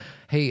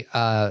Hey,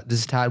 this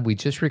is Todd. We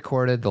just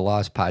recorded the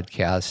Lost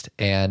podcast,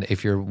 and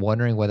if you're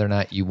wondering whether or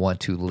not you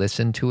want to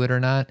listen to it or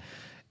not,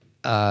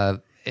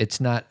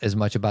 it's not as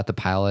much about the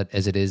pilot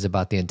as it is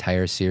about the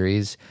entire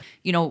series.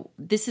 You know,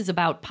 this is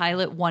about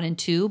pilot 1 and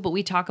 2, but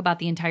we talk about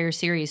the entire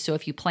series. So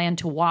if you plan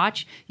to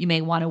watch, you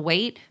may want to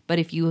wait. But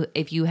if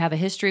you have a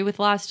history with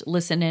Lost,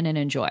 listen in and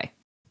enjoy.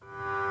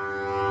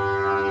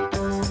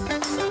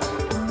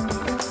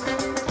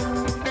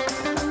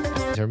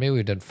 Or maybe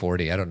we've done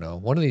 40. I don't know.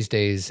 One of these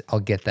days,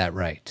 I'll get that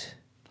right.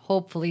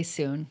 Hopefully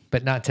soon.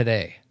 But not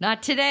today.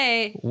 Not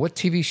today. What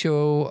TV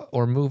show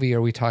or movie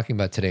are we talking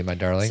about today, my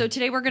darling? So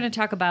today we're going to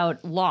talk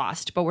about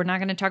Lost, but we're not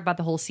going to talk about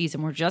the whole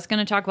season. We're just going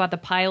to talk about the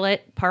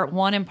pilot, part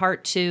 1 and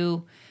part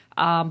 2,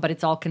 but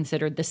it's all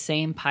considered the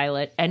same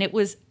pilot. And it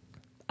was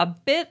a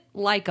bit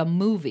like a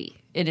movie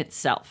in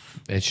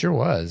itself. It sure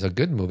was. A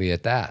good movie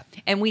at that.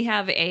 And we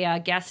have a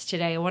guest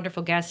today, a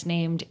wonderful guest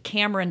named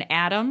Cameron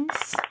Adams.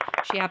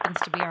 She happens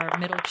to be our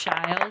middle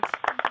child.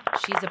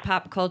 She's a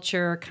pop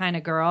culture kind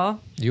of girl.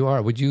 You are.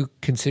 Would you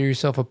consider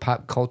yourself a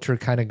pop culture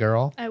kind of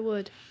girl? I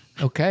would.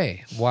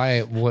 Okay.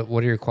 Why?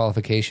 What are your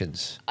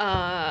qualifications?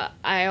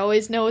 I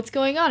always know what's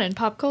going on in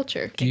pop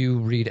culture. Do you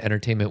read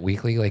Entertainment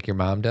Weekly like your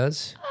mom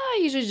does? I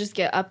usually just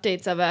get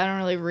updates of it. I don't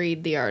really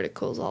read the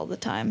articles all the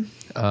time.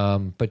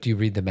 But do you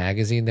read the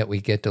magazine that we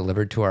get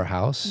delivered to our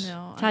house?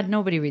 No. Todd,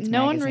 nobody reads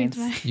No one magazines.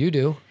 reads You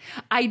do.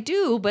 I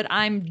do, but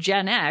I'm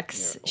Gen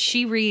X.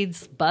 She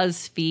reads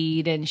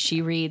BuzzFeed and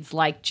she reads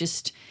like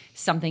just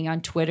something on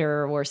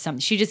Twitter or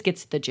something. She just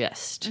gets the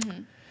gist.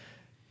 Mm-hmm.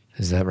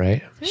 Is that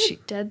right? There's a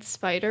dead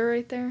spider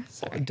right there.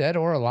 Sorry. Dead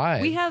or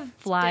alive? We have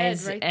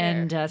flies dead right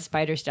and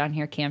spiders down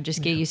here, Cam.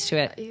 Just get used to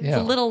it. It's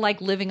Yeah. a little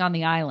like living on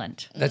the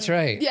island. That's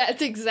right. Yeah,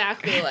 it's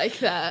exactly like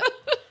that.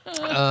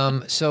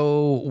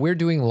 So we're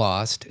doing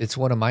Lost. It's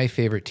one of my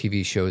favorite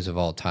TV shows of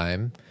all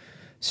time,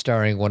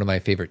 starring one of my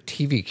favorite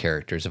TV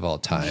characters of all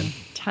time,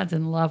 Todd's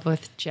in love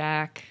with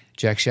Jack.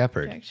 Jack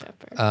Shephard. Jack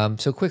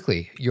Shephard. So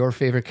quickly, your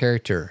favorite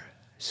character,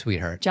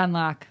 sweetheart. John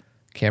Locke.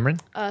 Cameron?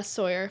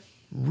 Sawyer.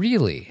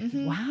 Really?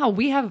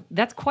 Wow,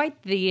 that's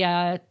quite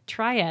the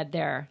triad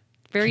there.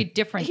 Very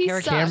different He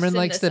characters. sucks. Cameron in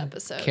likes this the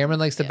episode. Cameron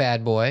likes the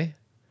bad boy.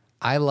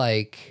 I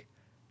like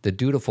the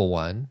dutiful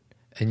one,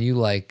 and you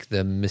like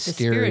the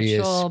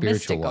mysterious spiritual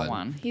mystical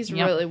one. He's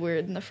Yep. really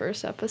weird in the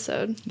first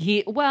episode.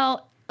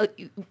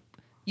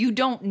 You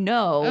don't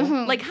know.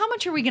 Like, how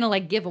much are we going to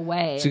like give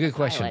away? It's a in good the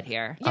question. pilot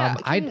here. Yeah,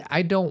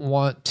 I don't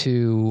want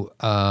to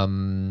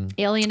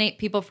Alienate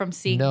people from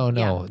seeing. no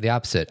Yeah. the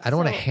opposite. I don't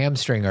want to So-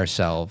 hamstring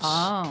ourselves.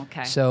 Oh,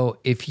 okay. So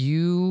if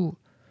you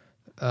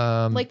Like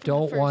from the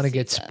don't first want to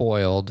get season.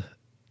 spoiled,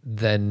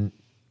 then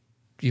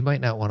you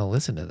might not want to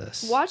listen to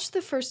this. Watch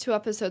the first 2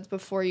 episodes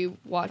before you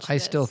watch I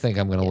still think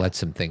I'm going to let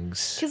some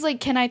things. Because, like,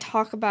 can I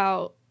talk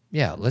about...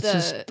 Yeah, let's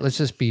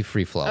just be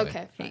free flowing.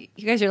 Okay, fine.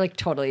 You guys are like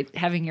totally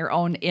having your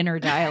own inner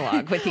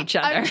dialogue with each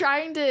other. I'm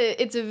trying to...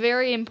 It's a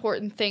very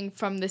important thing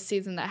from this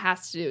season that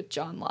has to do with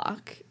John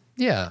Locke.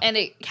 Yeah. And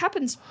it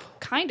happens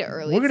kind of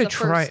early. We're It's gonna the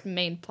try- first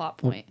main plot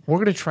point. We're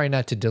going to try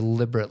not to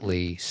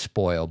deliberately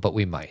spoil, but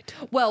we might.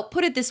 Well,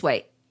 put it this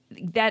way.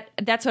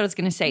 That's what I was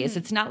going to say. Is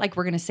it's not like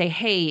we're going to say,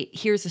 "Hey,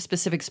 here's a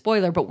specific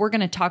spoiler," but we're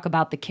going to talk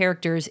about the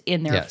characters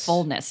in their Yes.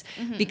 fullness.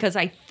 Because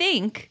I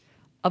think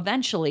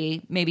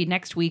eventually, maybe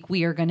next week,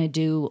 we are going to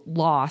do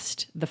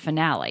Lost, the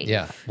finale.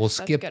 Yeah, we'll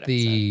skip good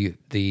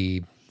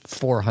the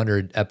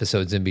 400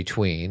 episodes in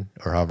between,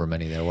 or however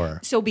many there were.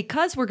 So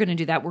because we're going to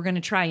do that, we're going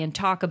to try and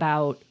talk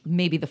about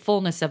maybe the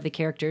fullness of the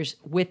characters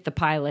with the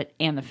pilot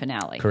and the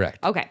finale.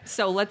 Correct. Okay,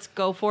 so let's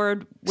go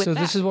forward with So that.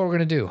 this is what we're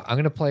going to do. I'm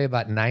going to play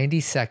about 90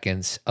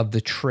 seconds of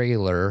the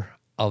trailer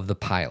of the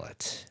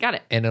pilot. Got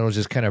it. And it'll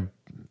just kind of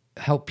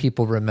help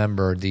people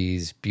remember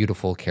these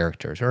beautiful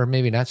characters, or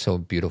maybe not so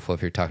beautiful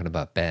if you're talking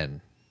about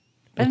Ben.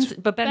 Ben's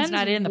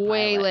not in the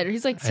way pilot. later.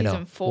 He's like I know.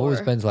 season 4. What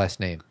was Ben's last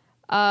name?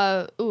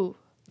 Ooh.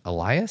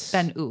 Elias?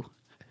 Ben, ooh.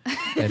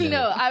 Ben,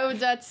 No, I was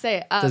about to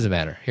say... Doesn't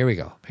matter. Here we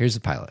go. Here's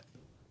the pilot.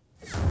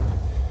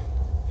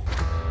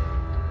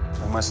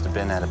 We must have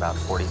been at about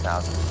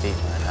 40,000 feet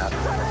when it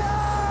happened.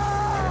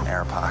 In an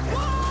air pocket.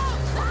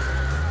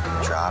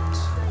 We dropped.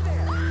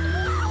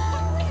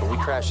 But we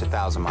crashed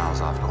 1,000 miles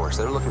off course.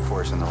 They're looking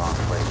for us in the wrong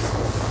place.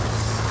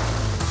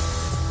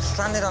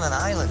 Stranded on an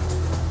island.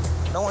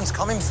 No one's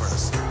coming for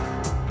us.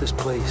 This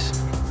place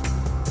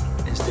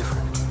is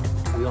different.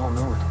 We all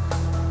know it.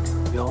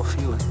 We all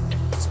feel it.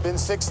 It's been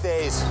 6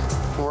 days.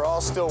 We're all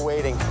still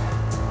waiting.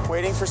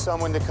 Waiting for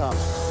someone to come.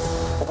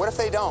 But what if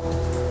they don't?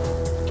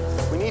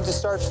 We need to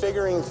start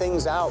figuring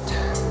things out.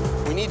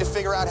 We need to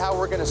figure out how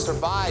we're going to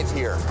survive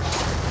here.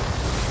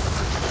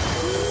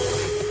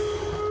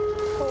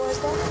 What was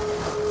that?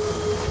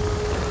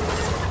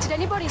 Did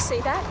anybody see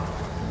that?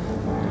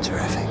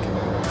 Terrific.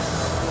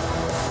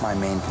 My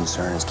main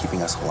concern is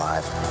keeping us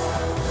alive.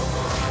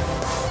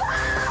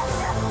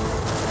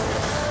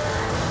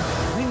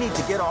 We need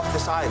to get off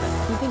this island.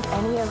 You think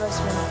any of us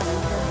want to be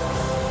here?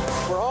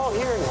 We're all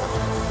here now.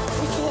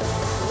 We can't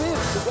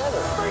live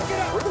together.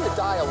 We're going to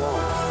die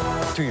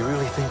alone. Do you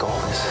really think all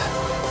this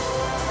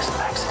is an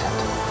accident?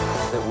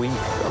 That that we,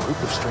 a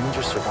group of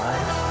strangers,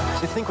 survived?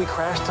 Do you think we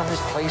crashed on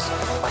this place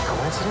by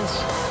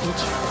coincidence?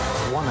 Each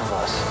one of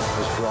us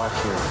was brought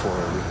here for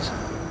a reason.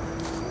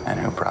 And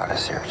who brought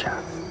us here,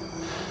 Jack?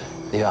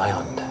 The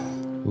island.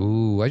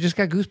 Ooh, I just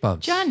got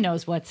goosebumps. John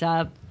knows what's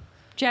up.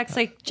 Jack's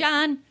like,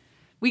 John,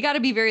 we got to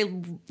be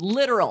very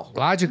literal.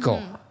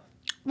 Logical.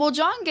 Well,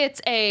 John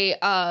gets a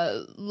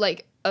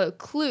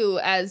clue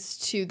as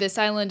to this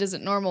island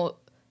isn't normal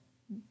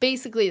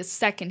basically the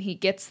second he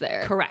gets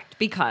there. Correct,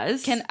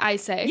 because... Can I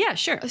say? Yeah,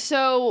 sure.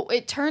 So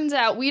it turns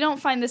out, we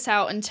don't find this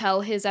out until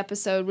his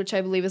episode, which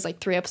I believe is like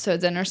 3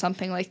 episodes in or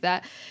something like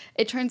that.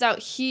 It turns out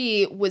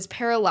he was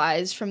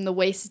paralyzed from the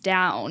waist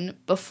down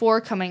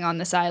before coming on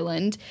this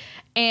island.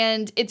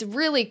 And it's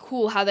really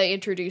cool how they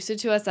introduce it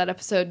to us. That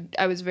episode,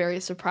 I was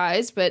very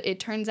surprised. But it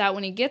turns out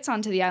when he gets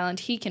onto the island,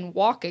 he can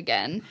walk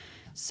again.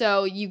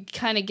 So you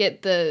kind of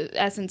get the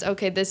essence,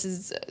 okay, this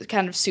is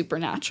kind of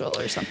supernatural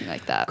or something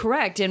like that.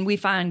 Correct. And we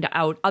find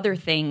out other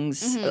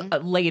things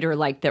later,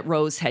 like that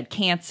Rose had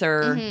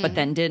cancer, but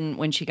then didn't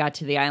when she got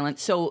to the island.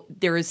 So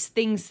there's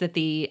things that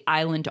the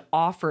island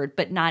offered,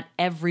 but not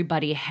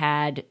everybody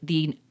had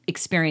the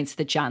experience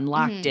that John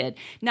Locke did.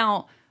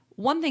 Now,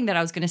 one thing that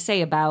I was going to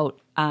say about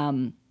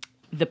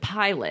the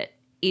pilot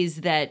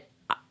is that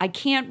I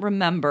can't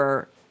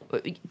remember...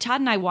 Todd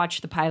and I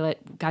watched the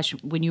pilot, gosh,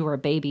 when you were a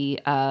baby,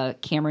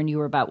 Cameron,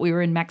 we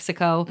were in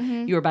Mexico,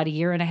 you were about 1.5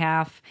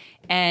 years,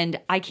 and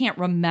I can't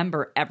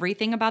remember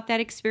everything about that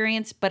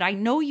experience, but I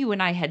know you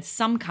and I had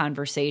some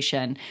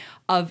conversation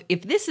of,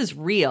 if this is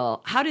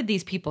real, how did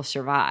these people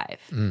survive?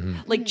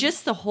 Like,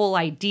 just the whole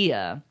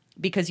idea,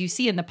 because you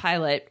see in the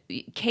pilot,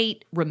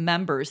 Kate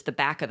remembers the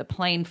back of the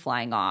plane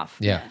flying off.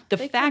 Yeah.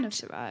 They kind of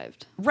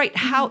survived. Right,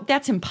 how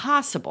that's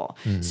impossible.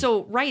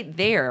 So right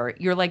there,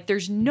 you're like,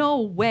 there's no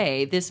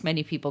way this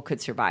many people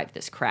could survive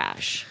this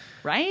crash,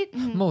 right?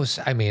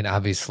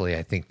 Obviously,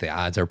 I think the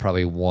odds are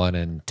probably 1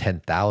 in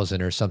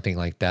 10,000 or something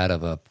like that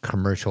of a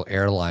commercial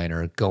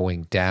airliner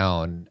going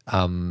down.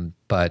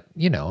 But,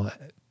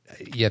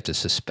 you have to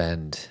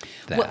suspend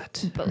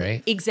that,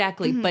 right?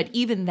 Exactly. But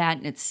even that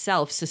in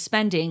itself,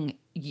 suspending,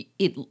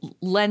 it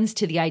lends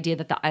to the idea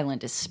that the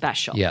island is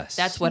special. Yes.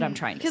 That's what I'm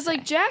trying to say. Because,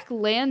 like, Jack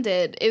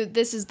landed,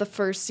 this is the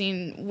first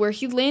scene where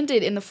he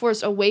landed in the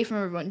forest away from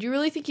everyone. Do you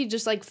really think he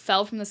just, like,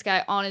 fell from the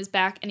sky on his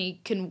back and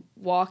he can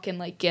walk and,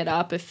 like, get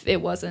up if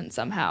it wasn't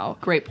somehow?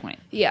 Great point.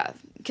 Yeah,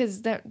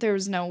 because there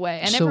was no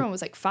way. And So- everyone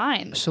was, like,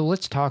 fine. So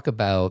let's talk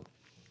about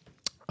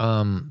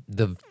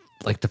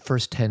the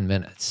first 10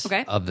 minutes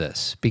of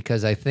this,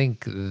 because I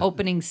think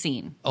Opening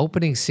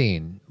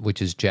scene,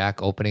 which is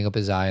Jack opening up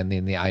his eye and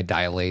then the eye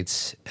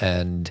dilates,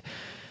 and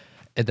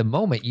at the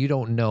moment you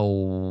don't know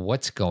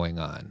what's going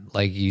on.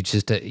 Like, you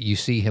just you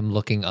see him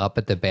looking up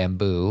at the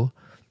bamboo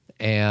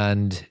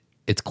and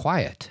it's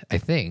quiet, I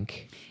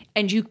think.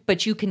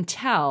 but you can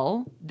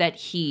tell that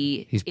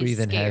he's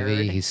breathing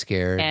heavy, he's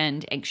scared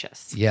and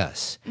anxious.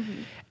 Yes.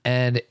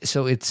 And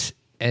so it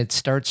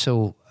starts,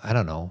 so I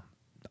don't know,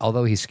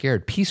 although he's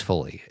scared,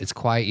 peacefully. It's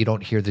quiet. You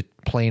don't hear the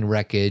plane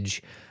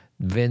wreckage.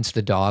 Vince,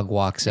 the dog,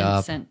 walks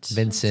up.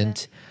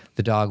 Vincent,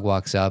 the dog,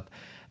 walks up.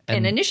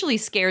 And initially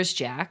scares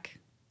Jack.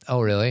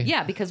 Oh, really?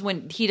 Yeah, because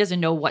when he doesn't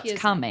know what's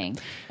coming,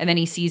 and then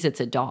he sees it's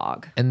a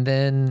dog. And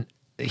then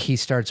he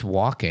starts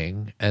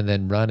walking and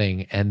then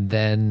running, and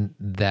then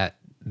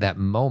that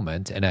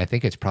moment, and I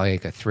think it's probably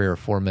like a 3 or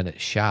 4 minute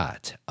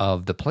shot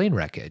of the plane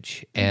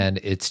wreckage, and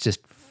it's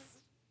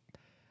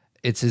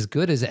as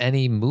good as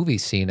any movie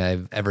scene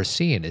I've ever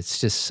seen. It's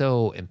just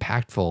so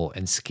impactful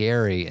and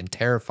scary and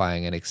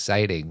terrifying and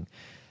exciting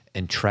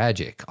and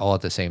tragic all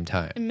at the same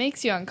time. It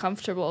makes you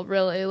uncomfortable,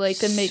 really.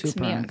 Like, it makes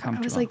Super me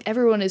uncomfortable. I was like,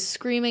 everyone is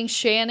screaming.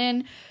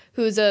 Shannon,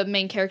 who's a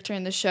main character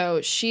in the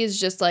show, she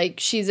is just like,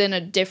 she's in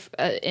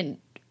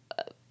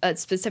a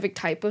specific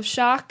type of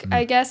shock,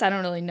 I guess. I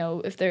don't really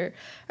know if there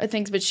are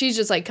things, but she's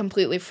just like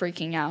completely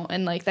freaking out,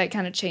 and like that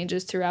kind of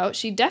changes throughout.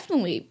 She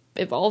definitely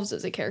evolves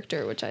as a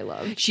character, which I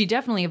love. She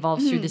definitely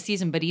evolves through the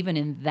season, but even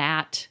in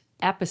that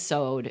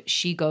episode,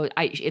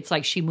 it's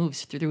like she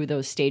moves through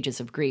those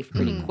stages of grief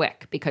pretty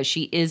quick, because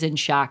she is in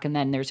shock, and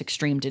then there's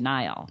extreme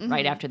denial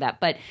right after that.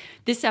 But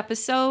this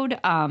episode,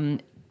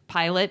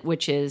 pilot,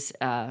 which is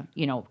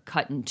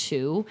cut in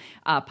 2,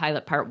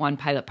 pilot part 1,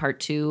 pilot part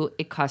 2,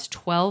 it cost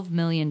 $12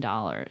 million,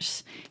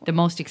 the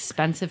most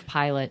expensive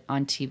pilot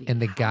on TV.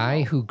 And the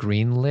guy who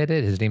greenlit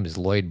it, his name is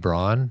Lloyd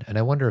Braun, and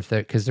I wonder if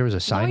because there was a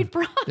sign. Lloyd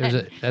Braun.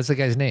 That's the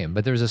guy's name,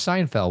 but there was a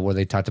Seinfeld where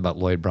they talked about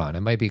Lloyd Braun. It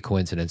might be a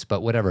coincidence,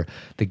 but whatever.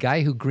 The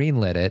guy who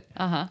greenlit it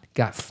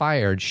got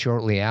fired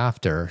shortly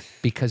after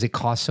because it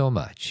cost so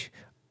much,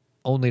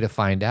 only to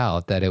find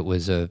out that it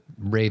was a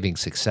raving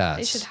success.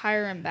 They should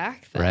hire him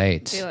back then.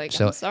 Right. Be like,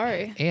 I'm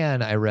sorry.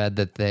 And I read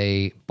that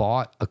they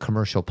bought a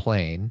commercial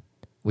plane,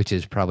 which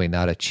is probably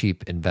not a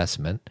cheap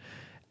investment,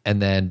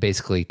 and then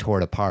basically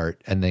tore it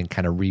apart and then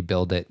kind of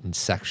rebuild it in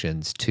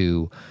sections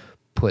to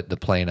put the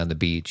plane on the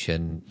beach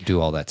and do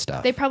all that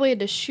stuff? They probably had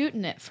to shoot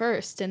in it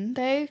first, didn't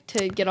they,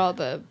 to get all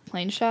the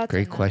plane shots?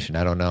 Great and then- question.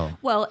 I don't know.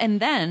 Well, and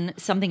then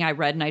something I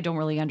read, and I don't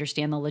really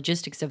understand the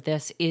logistics of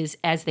this, is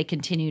as they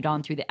continued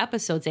on through the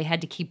episodes, they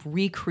had to keep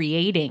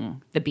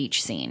recreating the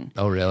beach scene.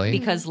 Oh, really?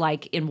 Because,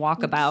 like in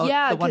Walkabout,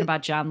 Yeah, the one 'cause-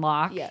 about John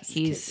Locke, Yes, 'cause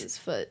he's his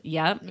foot.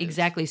 yeah,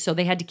 exactly. So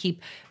they had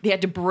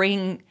to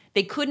bring.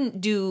 They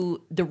couldn't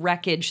do the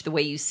wreckage the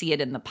way you see it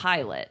in the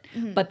pilot,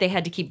 but they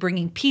had to keep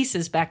bringing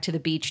pieces back to the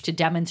beach to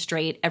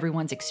demonstrate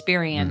everyone's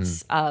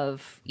experience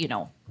of,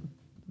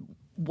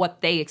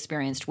 what they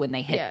experienced when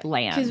they hit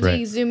land. Because Right.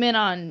 we zoom in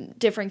on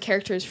different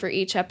characters for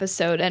each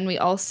episode, and we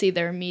all see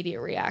their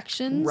immediate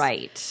reactions.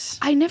 Right.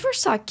 I never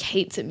saw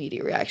Kate's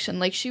immediate reaction.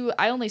 Like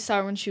I only saw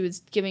her when she was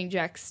giving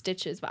Jack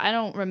stitches, but I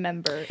don't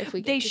remember if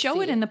we. They get to show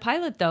see it in the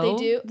pilot, though.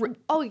 They do.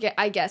 Oh, yeah,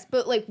 I guess.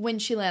 But like when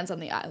she lands on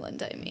the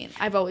island, I mean,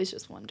 I've always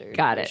just wondered.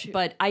 Got where it. she-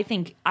 But I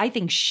think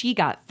she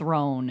got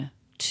thrown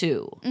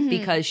too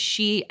because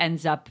she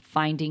ends up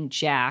finding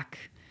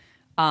Jack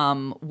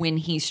when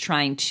he's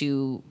trying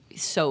to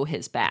sew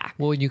his back.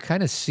 Well, you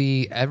kind of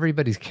see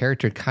everybody's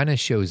character kind of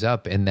shows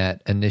up in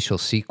that initial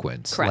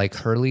sequence. Correct. Like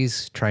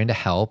Hurley's trying to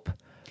help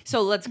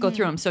So let's go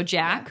through them. So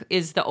Jack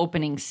is the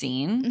opening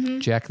scene,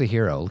 Jack the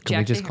hero. Can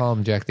we Jack the just call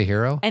him Jack the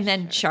hero? and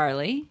then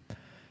Charlie.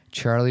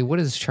 Charlie, what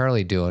is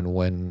Charlie doing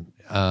when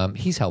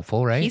he's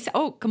helpful, right? He's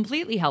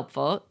completely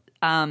helpful.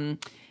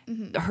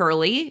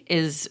 Hurley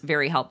is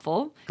very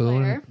helpful.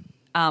 Boone Claire.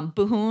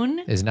 Boone.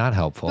 is not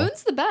helpful.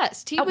 Boone's the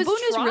best. He Oh, was Boone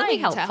is really trying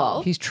to helpful.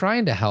 help. He's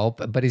trying to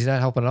help, but he's not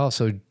helping at all.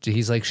 So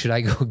he's like, should I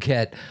go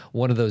get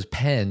one of those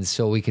pens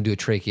so we can do a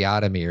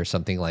tracheotomy or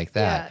something like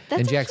that? Yeah, that's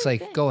and Jack's actually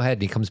like, good. go ahead.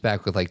 And he comes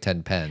back with like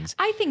 10 pens.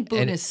 I think Boone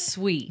And- is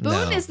sweet. Boone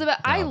No, is the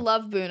best. I no.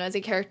 love Boone as a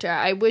character.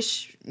 I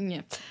wish.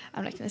 Yeah,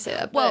 I'm not going to say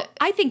that. Well, But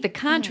I think the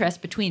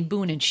contrast between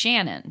Boone and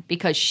Shannon,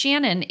 because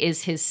Shannon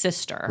is his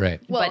sister,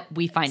 Right. well, but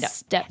we find out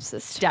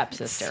stepsister.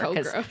 stepsister So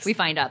because gross. we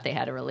find out they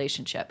had a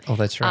relationship. Oh,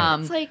 that's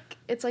right.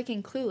 It's like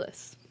in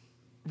Clueless.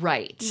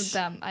 Right. With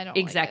them, I don't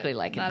exactly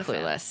like like, it. in Not a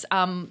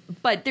fan. Clueless.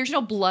 But there's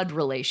no blood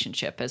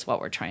relationship, is what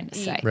we're trying to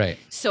say. Right.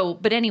 So,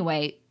 but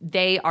anyway,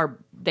 they are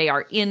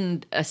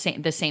in the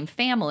same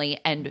family,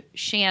 and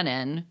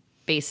Shannon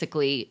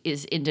basically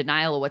is in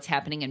denial of what's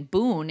happening, and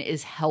Boone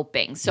is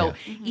helping. So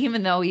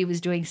even though he was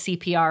doing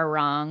CPR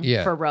wrong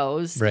Yeah. for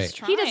Rose, Right.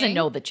 he doesn't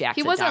know that Jack's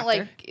He a wasn't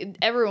doctor. like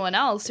everyone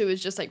else who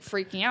was just like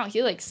freaking out.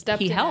 He like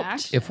stepped He in helped.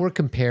 action. If we're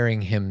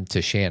comparing him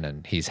to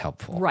Shannon, he's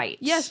helpful. Right.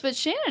 Yes, but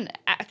Shannon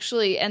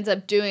actually ends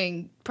up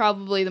doing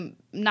probably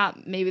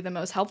not maybe the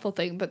most helpful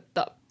thing, but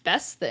the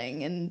best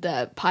thing in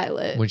the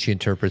pilot. When she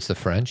interprets the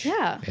French.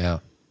 Yeah. Yeah.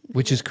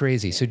 Which is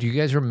crazy. So do you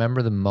guys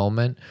remember the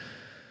moment?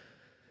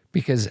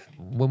 Because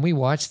when we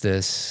watched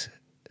this,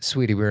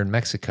 sweetie, we were in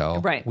Mexico.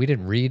 Right. We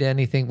didn't read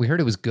anything. We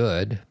heard it was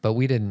good, but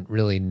we didn't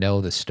really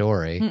know the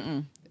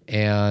story.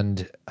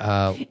 And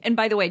And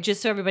by the way,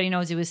 just so everybody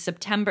knows, it was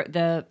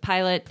the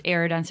pilot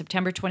aired on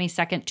September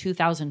 22nd,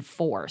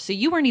 2004. So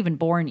you weren't even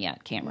born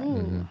yet,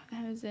 Cameron.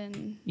 I was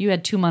in. You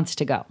had 2 months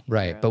to go.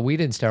 right, but we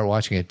didn't start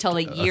watching it Till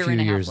a year few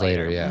and a half years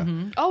later. later.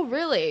 Yeah. Oh,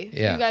 really?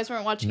 Yeah. You guys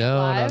weren't watching it No,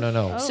 live?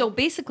 no. So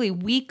basically,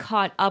 we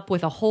caught up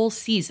with a whole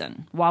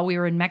season while we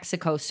were in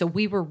Mexico. So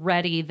we were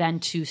ready then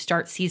to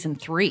start season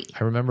 3.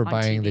 I remember on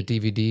buying the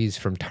TV. DVDs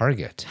from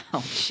Target. Oh,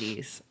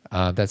 jeez.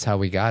 That's how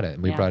we got it.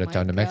 And we Yeah. brought it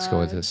down to Mexico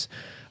with us.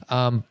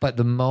 But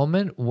the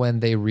moment when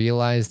they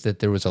realized that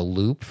there was a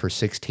loop for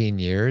 16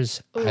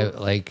 years,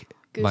 my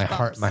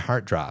Goosebumps.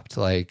 heart dropped.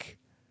 Like,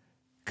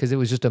 because it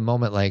was just a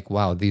moment like,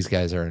 wow, these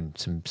guys are in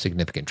some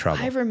significant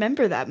trouble. I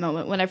remember that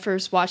moment when I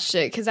first watched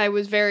it because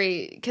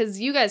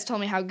because you guys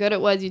told me how good it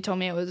was. You told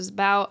me it was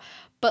about,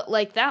 but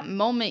like that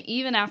moment,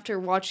 even after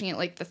watching it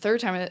like the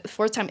third time or the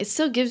fourth time, it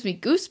still gives me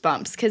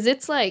goosebumps because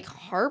it's like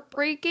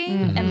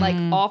heartbreaking and like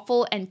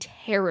awful and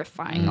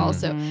terrifying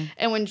also.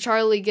 And when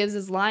Charlie gives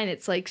his line,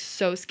 it's like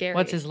so scary.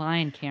 What's his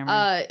line,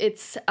 Cameron?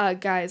 It's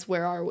guys,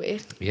 where are we?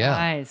 Yeah.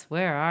 Guys,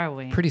 where are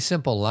we? Pretty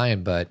simple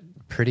line, but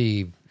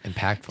pretty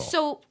impactful.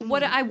 So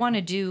what I want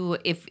to do,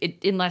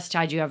 unless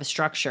Todd, you have a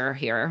structure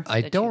here.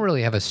 I that don't you-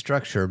 really have a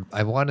structure.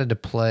 I wanted to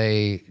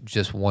play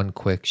just one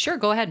quick Sure,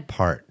 go ahead.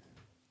 part.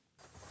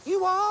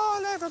 You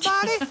all,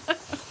 everybody.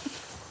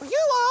 You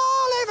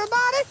all,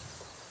 everybody.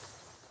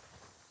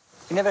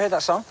 You never heard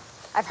that song?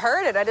 I've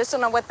heard it. I just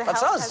don't know what the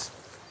That's hell. us.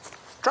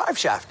 Drive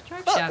Shaft.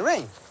 Drive Look, Shaft. the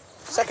ring.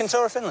 Second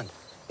tour of Finland.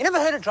 You never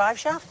heard of Drive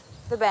Shaft?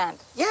 The band.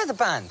 Yeah, the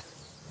band.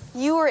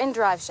 You were in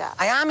Drive Shaft.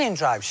 I am in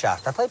Drive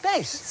Shaft. I play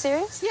bass.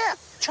 Serious? Yeah,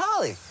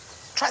 Charlie.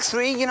 Track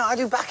 3, you know, I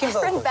do backing My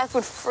friend vocals. Beth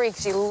would freak.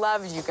 She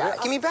loved you guys.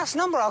 Give me Beth's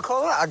number, I'll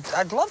call her.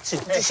 I'd love to.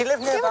 Does she live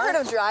Have you ever nearby? heard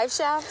of Drive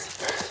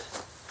Shaft?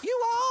 You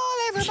all,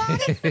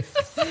 everybody.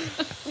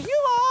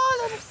 You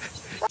all,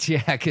 everybody.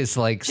 Jack is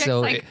like, Jack's so.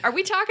 like, are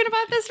we talking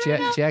about this right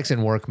now? Jack's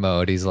in work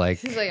mode. He's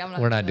like, like, I'm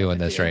not we're not doing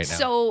doing it this with right now.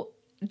 So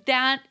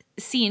that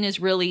scene is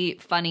really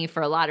funny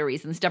for a lot of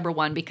reasons. Number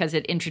one, because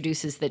it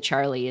introduces that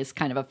Charlie is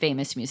kind of a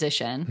famous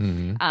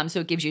musician. So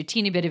it gives you a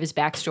teeny bit of his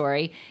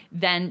backstory.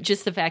 Then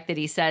just the fact that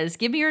he says,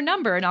 give me your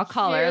number and I'll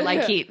call her.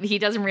 Like he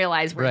doesn't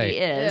realize where he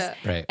is. Yeah.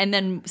 Right. And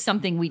then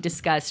something we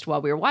discussed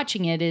while we were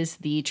watching it is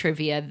the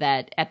trivia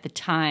that at the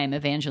time,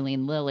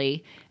 Evangeline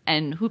Lilly,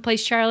 and who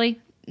plays Charlie?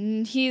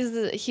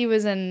 He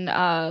was in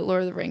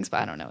Lord of the Rings,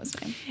 but I don't know his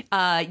name.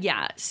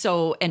 Yeah.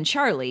 So, and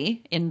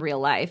Charlie in real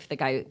life, the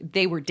guy,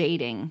 they were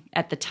dating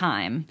at the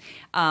time.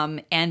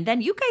 And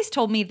then you guys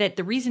told me that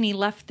the reason he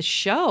left the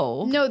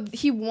show. No,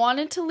 he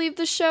wanted to leave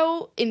the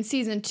show in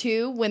season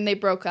 2 when they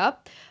broke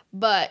up,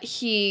 but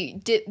he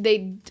did.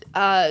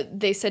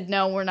 They said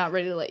no, we're not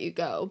ready to let you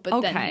go. But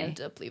then he Okay.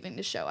 ended up leaving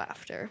the show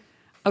after.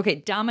 Okay,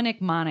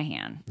 Dominic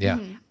Monaghan. Yeah.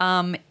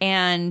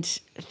 And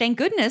thank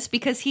goodness,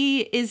 because he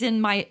is in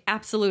my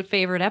absolute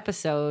favorite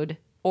episode.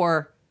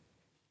 Or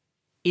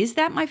is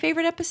that my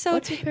favorite episode?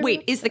 What's your favorite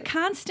Wait, is the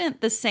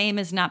constant the same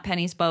as Not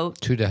Penny's Boat?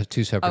 Two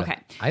separate. Okay.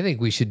 I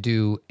think we should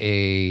do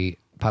a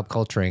pop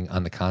culturing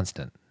on The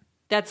Constant.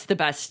 That's the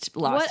best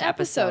Lost What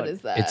episode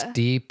is that? It's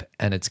deep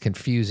and it's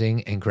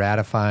confusing and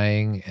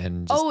gratifying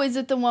and just, Oh, is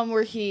it the one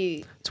where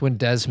he? it's when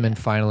Desmond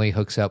finally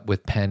hooks up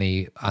with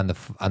Penny on the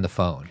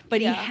phone. But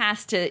Yeah.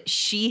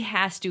 she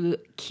has to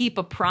keep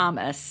a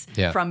promise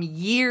Yeah. from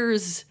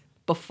years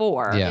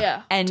before. Yeah.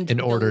 Yeah. And In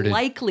order the to-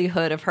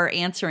 likelihood of her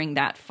answering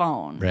that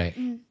phone. Right.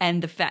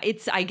 And the fact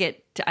I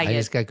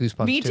just got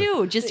goosebumps, Me too.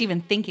 too, just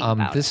even thinking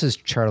about This it. is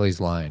Charlie's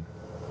line.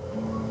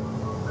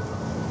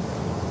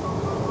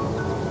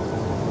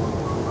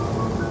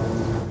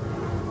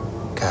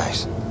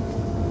 Guys,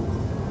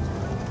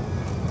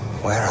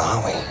 where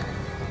are we?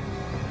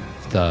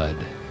 Thud.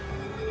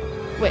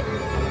 Wait.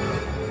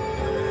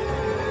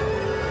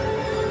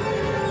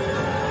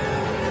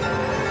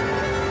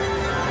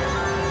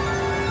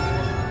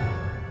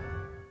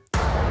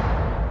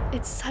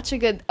 It's such a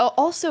good. Oh,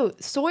 also,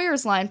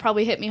 Sawyer's line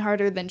probably hit me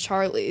harder than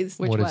Charlie's.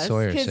 What did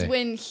Sawyer Because say?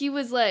 when he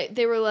was like,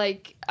 they were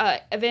like,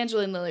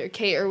 Evangeline Lilly or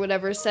Kate or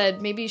whatever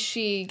said maybe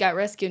she got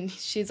rescued. And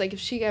she's like, if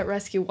she got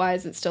rescued, why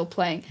is it still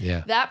playing?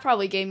 Yeah. That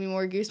probably gave me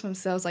more goosebumps.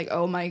 So I was like,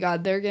 oh my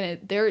god, they're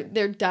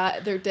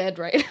dead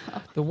right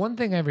now. The one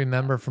thing I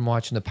remember from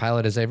watching the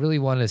pilot is I really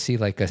wanted to see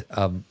like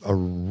a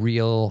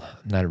real,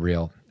 not a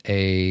real,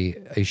 a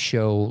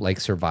show like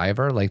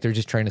Survivor, like they're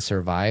just trying to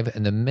survive.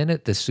 And the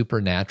minute the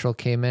supernatural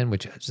came in,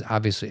 which is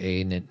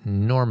obviously an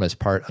enormous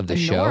part of the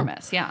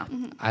Enormous, yeah.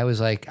 Mm-hmm. show, I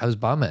was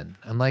bumming.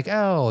 I'm like,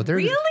 oh, they're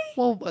Really?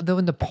 well.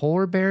 When the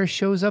polar bear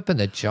shows up in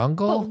the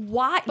jungle, But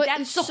why? But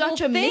That's it's the such whole a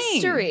thing.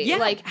 mystery. Yeah.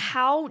 Like,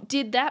 how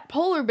did that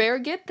polar bear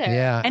get there?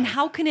 yeah, And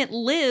how can it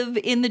live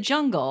in the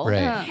jungle?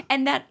 Right. Yeah.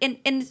 And that and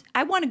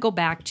I want to go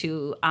back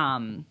to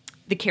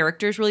the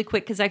characters really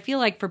quick because I feel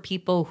like for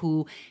people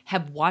who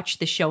have watched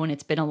the show and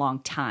it's been a long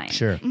time,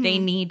 Sure. they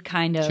need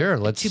kind of Sure,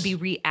 to be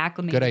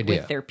reacclimated good idea.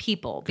 with their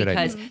people Good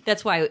because idea.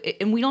 that's why.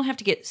 And we don't have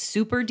to get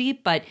super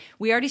deep, but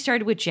we already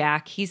started with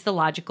Jack. He's the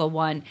logical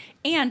one,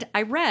 and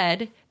I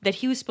read that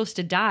he was supposed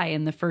to die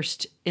in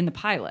the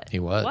pilot. he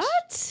was.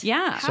 What?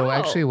 Yeah. So How?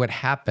 actually, what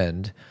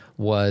happened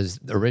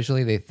was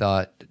originally they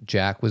thought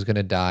Jack was going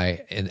to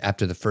die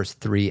after the first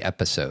 3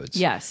 episodes.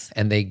 Yes.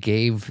 and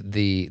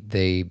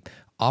they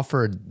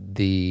offered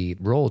the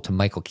role to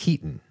Michael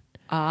Keaton.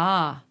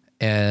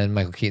 And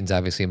Michael Keaton's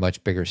obviously a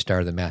much bigger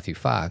star than Matthew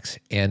Fox.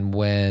 And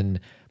when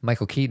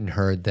Michael Keaton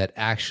heard that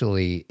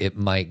actually it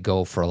might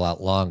go for a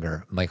lot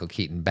longer, Michael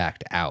Keaton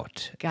backed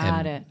out.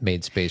 Got and it.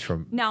 Made space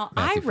for Now,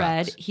 Matthew I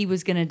read Fox. he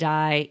was going to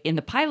die in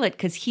the pilot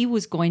because he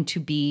was going to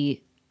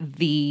be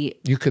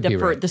You could be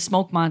right. the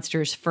Smoke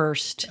Monster's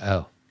first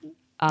Oh.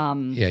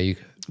 Yeah, you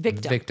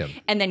victim.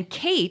 And then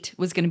Kate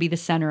was going to be the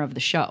center of the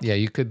show. Yeah,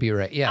 you could be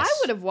right. Yes. I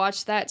would have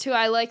watched that too.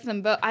 I like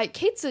them both.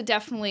 Kate's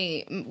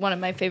definitely one of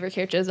my favorite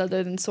characters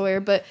other than Sawyer.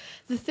 But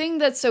the thing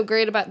that's so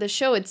great about this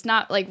show, it's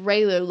not like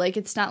regular. Like,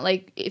 it's not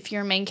like if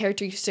you're a main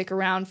character, you stick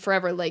around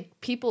forever. Like,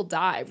 people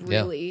die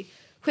really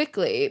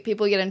quickly.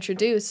 People get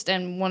introduced,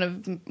 and one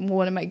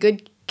of my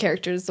good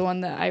characters, the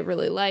one that I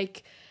really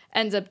like,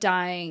 ends up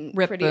dying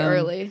Rip pretty Boone.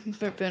 early.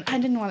 Rip Boone. I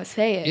didn't want to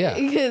say it. Yeah.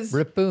 because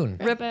Rip Boone.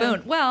 Rip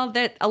Boone. Well,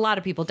 that a lot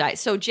of people die.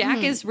 So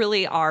Jack is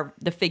really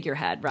the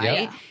figurehead,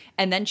 right? Yep.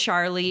 And then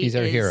Charlie He's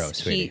our is, hero,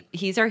 sweetie.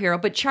 He's our hero.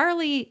 But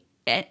Charlie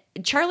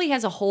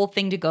has a whole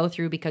thing to go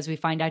through because we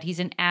find out he's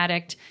an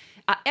addict.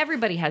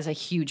 Everybody has a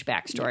huge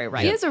backstory,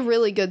 right? he has a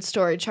really good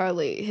story,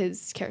 Charlie.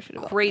 His character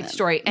development. Great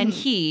story. And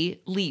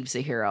he leaves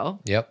a hero.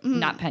 Yep.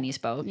 Not Penny's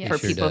Boat Yeah. for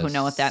Sure people who does.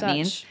 know what that Such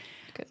means. good.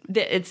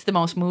 It's the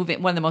most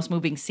moving, one of the most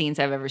moving scenes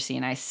I've ever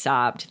seen. I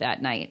sobbed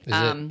that night.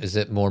 Is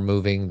it more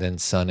moving than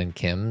Son and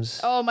Kim's?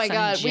 Oh my Son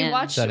god, and we Jin.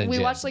 watched Son and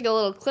Jin. like a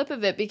little clip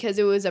of it because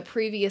it was a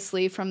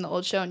previously from the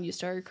old show, and you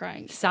started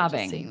crying, just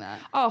Sobbing. seeing that.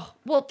 Oh,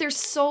 well,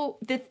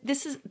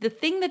 this is the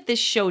thing that this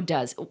show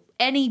does.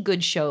 Any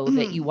good show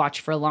that you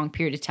watch for a long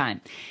period of time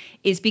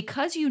is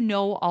because you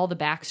know all the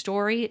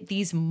backstory,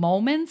 these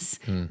moments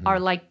are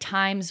like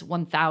times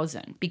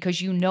 1,000 because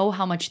you know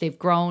how much they've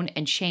grown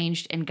and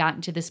changed and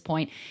gotten to this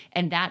point.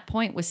 And that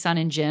point with Sun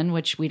and Jin,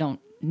 which we don't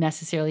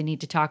necessarily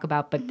need to talk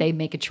about, but they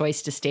make a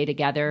choice to stay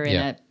together in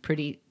a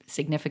pretty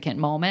significant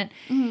moment,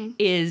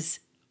 is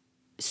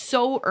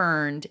so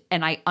earned.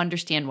 And I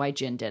understand why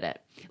Jin did it.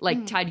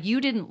 Like, Todd,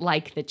 you didn't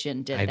like that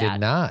Jin did I that.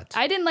 did not.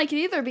 I didn't like it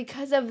either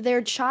because of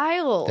their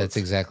child. That's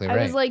exactly I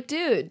right. was like,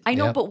 dude. I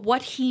know, Yep. but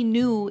what he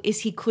knew is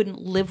he couldn't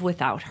live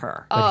without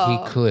her. But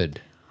he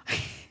could.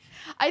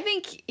 I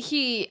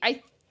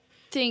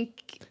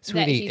think that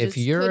Sweetie, he if just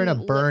you're in a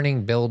couldn't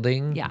burning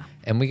building Yeah.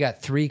 and we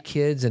got 3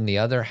 kids in the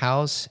other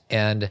house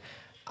and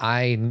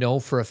I know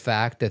for a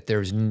fact that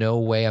there's no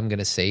way I'm going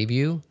to save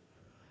you,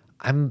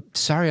 I'm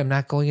sorry, I'm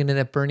not going into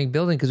that burning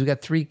building because we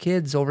got 3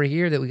 kids over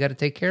here that we got to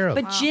take care of.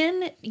 But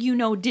Jin,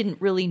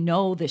 didn't really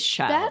know this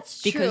child.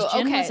 That's because true.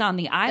 Jin Okay. was on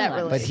the That island.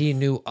 really- But he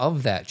knew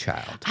of that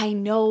child. I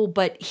know,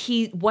 but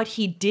what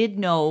he did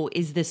know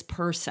is this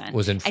person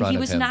Was in and front he of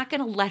was him. not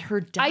going to let her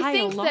die I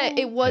think alone. that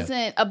it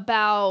wasn't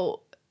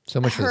about So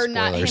much for the her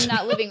not spoilers. him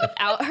not living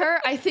without her.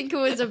 I think it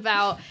was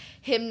about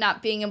him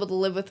not being able to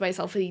live with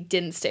myself and he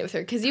didn't stay with her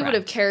because he would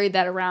have Correct. carried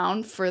that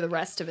around for the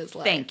rest of his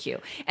life. Thank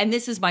you. And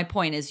this is my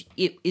point: is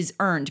it is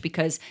earned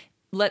because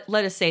let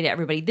us say to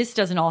everybody, this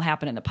doesn't all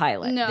happen in the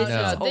pilot. No, this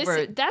no, is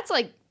over. that's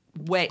like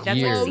That's Years.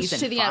 like close season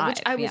to the 5. end,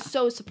 which I was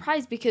so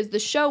surprised because the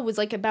show was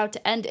like about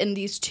to end and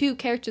these 2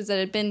 characters that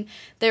had been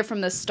there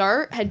from the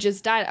start had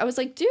just died. I was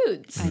like,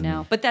 dudes, I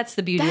know, but that's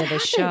the beauty that of the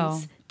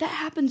happens. show. That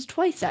happens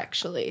twice,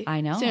 actually.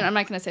 I know. Soon, I'm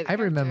not going to say. The I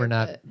remember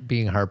character, not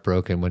being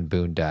heartbroken when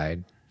Boone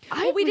died. but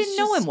Well, we was didn't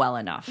know just- him well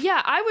enough.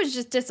 Yeah, I was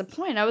just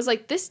disappointed. I was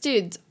like, this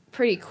dude's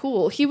pretty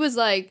cool. He was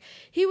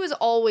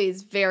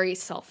always very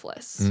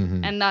selfless,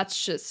 and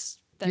that's just.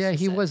 That's Yeah,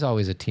 just he it. was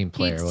always a team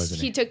player, wasn't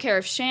he? He took care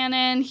of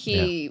Shannon.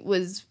 He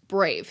was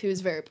brave. He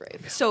was very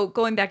brave. So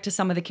going back to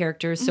some of the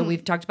characters, so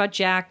we've talked about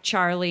Jack,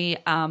 Charlie,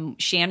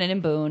 Shannon,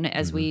 and Boone,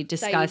 as we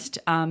discussed.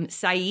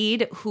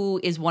 Saeed, who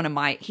is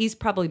he's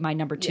probably my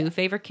number 2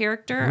 favorite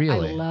character.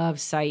 Really? I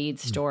love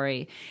Saeed's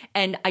story,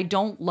 and I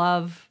don't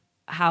love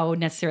how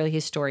necessarily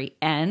his story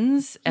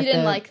ends. You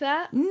didn't like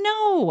that?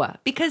 No,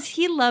 because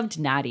he loved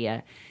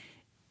Nadia.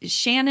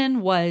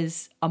 Shannon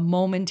was a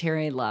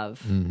momentary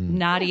love.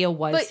 Nadia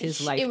was his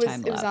lifetime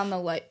love. It was on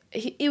the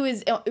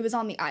it was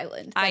on the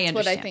island. That's I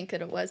what I understand. think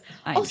that it was.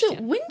 I Also,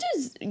 understand. when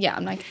does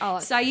I'm like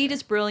Saeed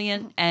is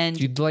brilliant, and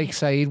You'd like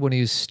Saeed when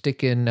he was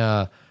sticking.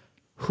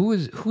 Who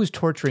was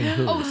torturing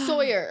who? Oh,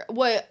 Sawyer.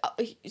 What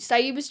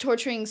Saeed was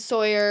torturing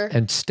Sawyer.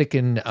 And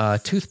sticking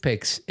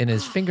toothpicks in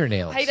his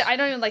fingernails. I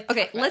don't even like.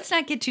 okay, let's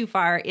not get too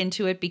far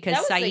into it because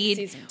That was, like, Saeed.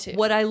 season 2.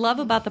 What I love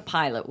about the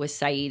pilot with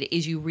Saeed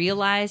is you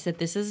realize that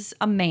this is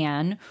a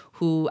man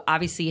who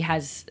obviously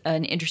has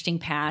an interesting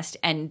past,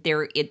 and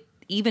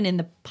even in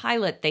the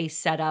pilot they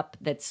set up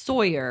that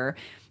Sawyer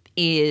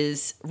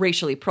is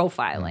racially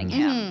profiling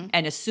him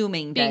and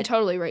assuming being that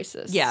totally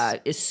racist. yeah,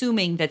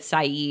 assuming that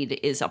Saeed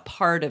is a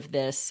part of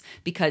this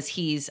because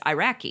he's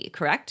Iraqi,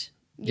 correct?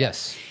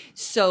 Yes.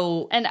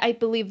 So And I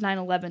believe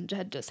 9/11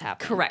 had just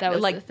happened. correct, That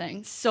was like the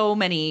thing. so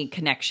many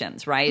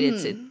connections, right?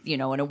 It's an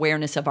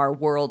awareness of our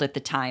world at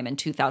the time in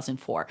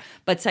 2004.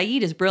 But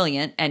Saeed is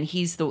brilliant, and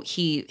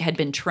he had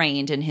been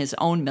trained in his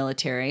own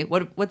military.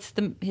 What's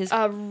his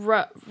Something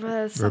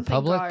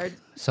Republic? Guard.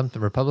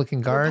 Something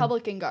Republican Guard?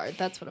 Republican Guard.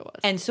 That's what it was.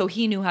 And so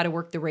he knew how to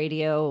work the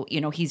radio.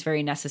 He's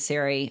very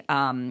necessary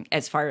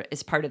as part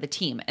of the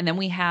team. And then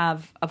we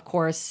have, of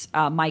course,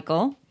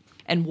 Michael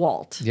and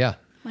Walt. Yeah.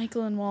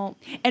 Michael and Walt.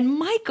 And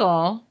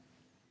Michael,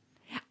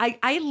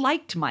 I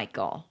liked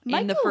Michael in the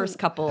Michael- first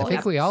couple. I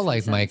think we all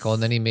liked seasons. Michael,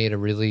 and then he made a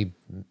really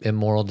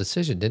immoral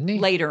decision, didn't he?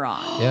 Later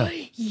on. Yeah.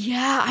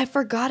 Yeah, I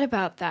forgot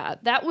about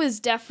that. That was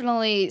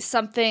definitely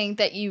something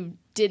that you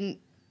didn't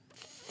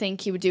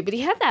think he would do, but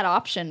he had that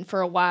option for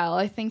a while.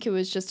 I think it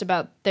was just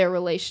about their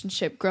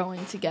relationship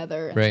growing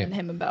together Right. and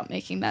him about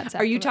making that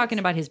sacrifice. Are you talking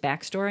about his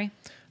backstory?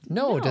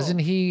 No, doesn't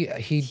he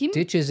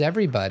ditches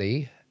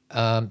everybody.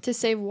 to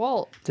save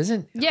Walt?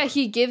 Doesn't Yeah,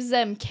 he gives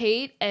them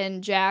Kate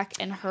and Jack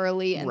and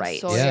Hurley and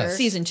Sawyer. Yes.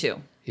 Season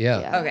 2.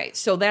 yeah. Okay,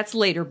 so that's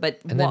later, but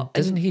And then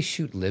doesn't he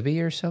shoot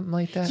Libby or something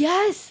like that?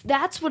 Yes,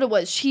 that's what it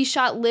was. He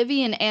shot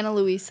Livy and Anna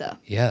Luisa.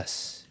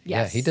 Yes.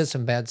 Yeah, Yes. he does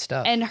some bad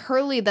stuff. And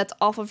Hurley, that's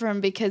awful for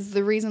him because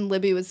the reason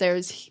Libby was there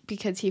is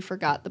because he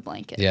forgot the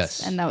blankets.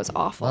 Yes. And that was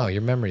awful. Wow,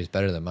 your memory is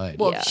better than mine.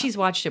 well, Yeah. she's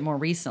watched it more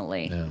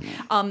recently.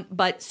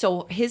 But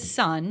so his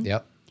son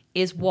Yep.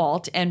 is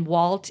Walt, and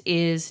Walt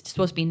is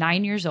supposed to be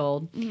 9 years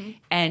old, Mm-hmm.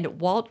 and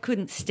Walt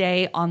couldn't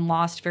stay on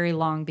Lost very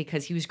long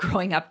because he was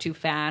growing up too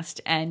fast,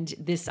 and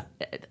this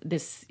They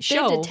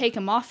show had to take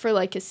him off for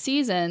like a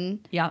season.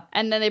 Yeah.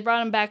 And then they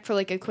brought him back for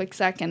like a quick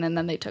second and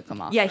then they took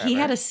him off. Yeah, he forever.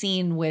 had a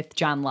scene with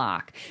John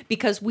Locke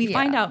because we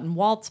find out in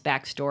Walt's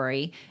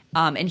backstory,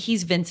 and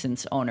he's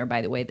Vincent's owner,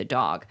 by the way, the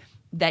dog,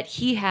 that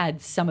he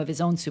had some of his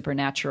own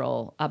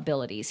supernatural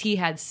abilities. He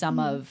had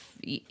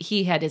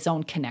he had his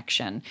own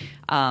connection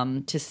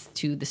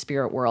to the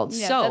spirit world.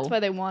 Yeah, so that's why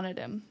they wanted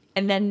him.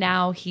 and then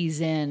now he's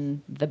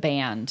in the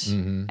band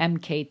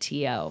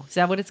MKTO. Is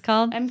that what it's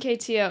called?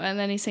 MKTO, and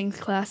then he sings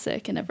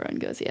classic, and everyone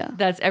goes, yeah.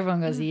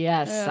 Everyone goes,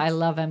 yes, I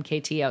love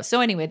MKTO.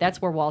 So anyway,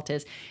 that's where Walt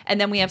is. And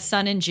then we have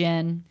Sun and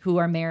Jin, who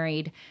are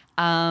married.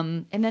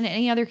 And then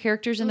any other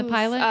characters in the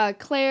pilot?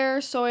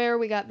 Claire, Sawyer,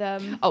 we got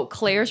them. Oh,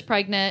 Claire's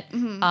pregnant.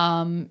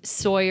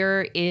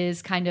 Sawyer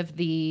is kind of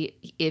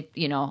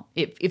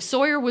if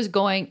Sawyer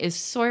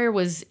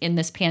was in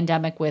this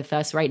pandemic with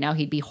us right now,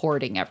 he'd be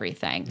hoarding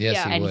everything. Yes,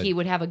 Yeah. he would. He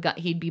would have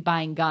he'd be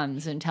buying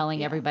guns and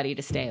telling everybody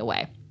to stay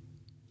away.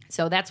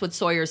 So that's what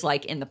Sawyer's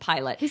like in the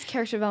pilot. His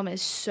character development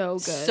is so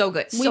good. So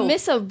good. We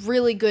miss a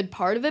really good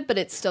part of it, but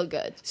it's still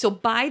good. So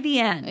by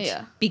the end,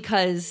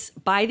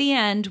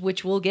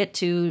 which we'll get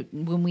to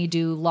when we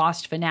do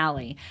Lost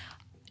finale,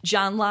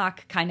 John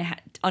Locke kind of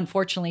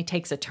unfortunately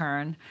takes a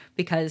turn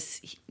because,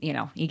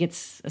 he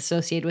gets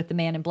associated with the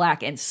Man in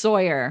Black, and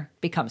Sawyer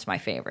becomes my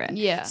favorite.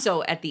 Yeah.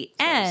 So at the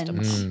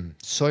end,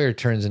 Sawyer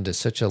turns into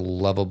such a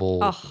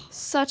lovable.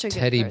 Such a good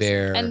Teddy person.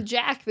 bear. And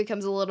Jack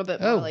becomes a little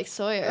bit more like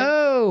Sawyer.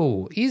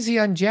 Oh, easy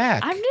on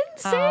Jack. I didn't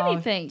say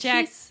anything.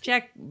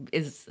 Jack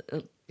is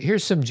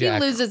Here's some He Jack.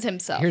 loses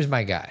himself Here's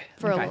my guy.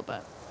 for a little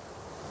bit.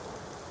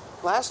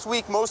 Last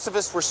week, most of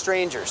us were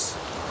strangers.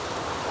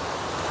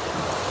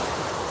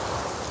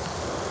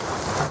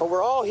 But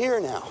we're all here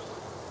now.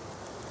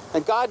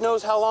 And God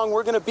knows how long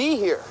we're going to be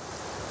here.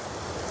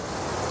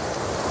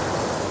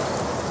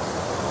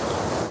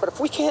 But if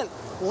we can't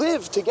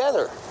live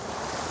together,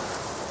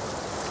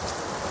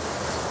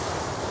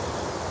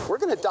 we're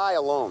going to die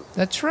alone.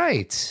 That's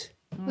right.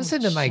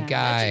 Listen to my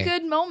guy. It's a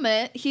good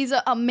moment. He's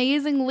an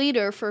amazing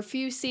leader for a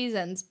few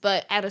seasons,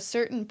 but at a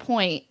certain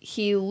point,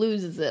 he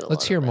loses it a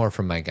Let's hear more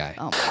from my guy.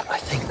 I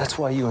think that's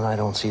why you and I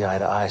don't see eye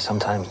to eye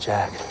sometimes,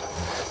 Jack.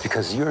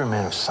 Because you're a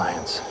man of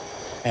science.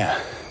 Yeah.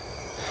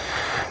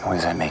 What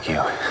does that make you?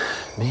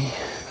 Me?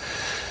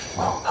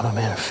 Well, I'm a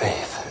man of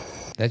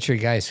faith. That's your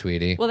guy,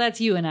 sweetie. well, that's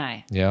you and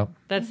I. Yeah.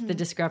 That's the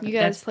discrepancy. You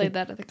guys played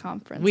that at the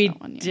conference. We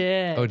that one year.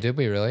 did. Oh, did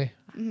we really?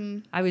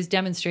 I was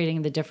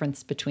demonstrating the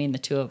difference between the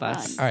two of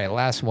us. All right,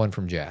 last one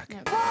from Jack.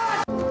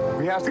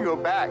 We have to go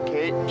back,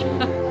 Kate.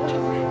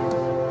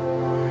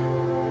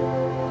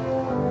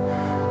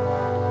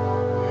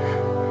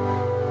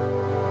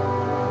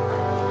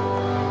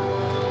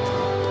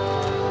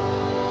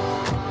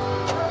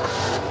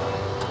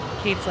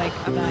 Kate's like,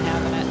 I'm not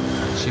having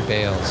it. She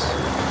bails.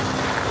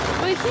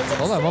 Wait, he's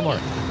Hold on, one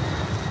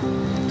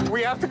more.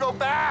 We have to go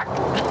back.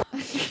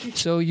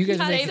 So you guys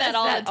Say make, that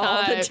all the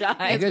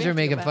time. you guys are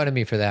making fun of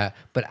me for that,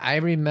 but I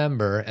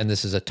remember, and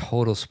this is a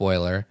total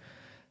spoiler,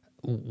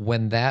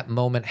 when that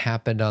moment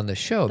happened on the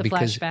show The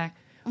because flashback.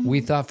 we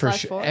thought for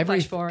Flash sure forward.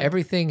 Flash forward.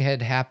 everything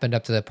had happened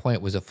up to that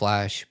point was a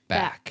flashback,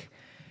 Back.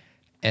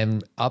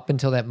 and up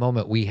until that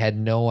moment we had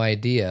no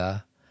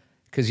idea.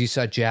 Because you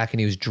saw Jack and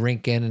he was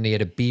drinking and he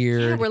had a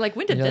beard. Yeah, we're like,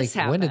 when did And you're this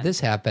When did happen? this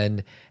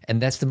happen?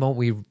 And that's the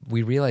moment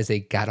we realized they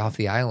got off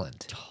the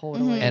island.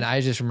 Totally. And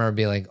I just remember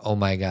being like, oh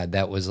my God,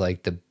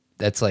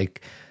 that's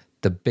like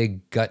the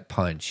big gut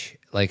punch.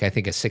 Like I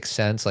think a Sixth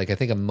Sense, like I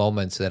think of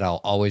moments that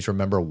I'll always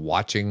remember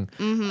watching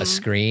a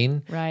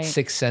screen. Right.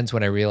 Sixth Sense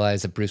when I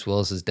realized that Bruce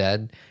Willis is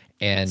dead.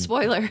 And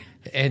Spoiler.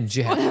 and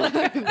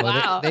Jack.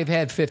 Well, they've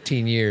had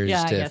 15 years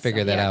Yeah, I to guess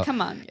figure so. that Yeah, out.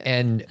 come on.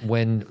 And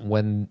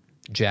when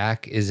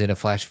Jack is in a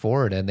flash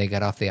forward and they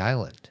got off the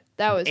island.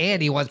 That was And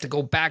he wants to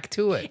go back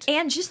to it.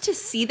 And just to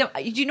see them,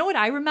 do you know what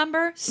I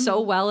remember so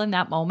well in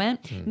that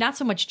moment? Not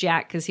so much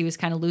Jack because he was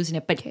kind of losing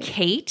it, but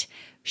Kate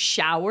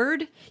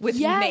showered with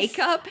Yes.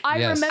 makeup. I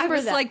Yes. remember I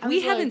was that. like, I we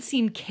was haven't like,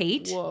 seen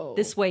Kate whoa.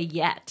 this way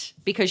yet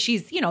because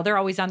she's, they're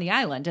always on the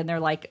island and they're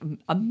like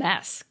a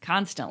mess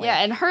constantly.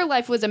 Yeah, and her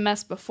life was a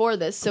mess before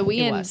this, so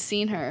we It hadn't was.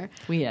 seen her.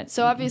 We had-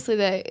 So obviously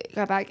they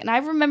got back, and I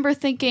remember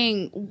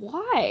thinking,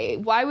 why?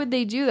 Why would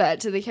they do that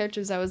to the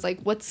characters? I was like,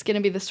 what's going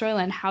to be the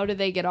storyline? How do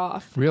they get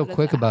off? Real How does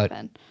quick that about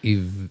happen?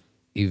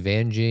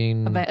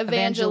 Evangeline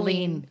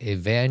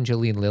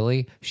Evangeline.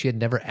 Lilly. She had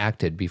never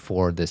acted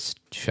before this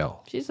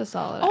show. She's a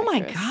solid. Oh my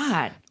actress.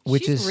 God.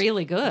 Which She's is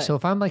really good. So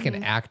if I'm like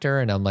an actor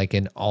and I'm like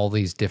in all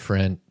these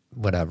different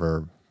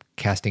whatever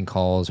casting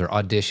calls or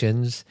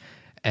auditions,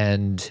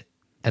 and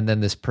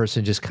then this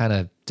person just kind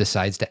of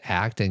decides to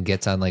act and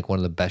gets on like one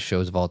of the best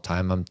shows of all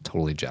time, I'm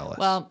totally jealous.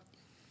 Well,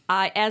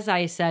 as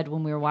I said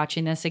when we were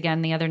watching this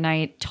again the other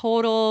night,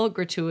 total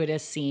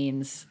gratuitous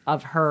scenes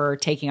of her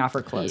taking off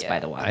her clothes, by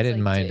the way. I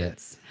didn't mind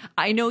dudes.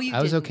 I know you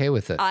I was didn't. okay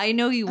with it. I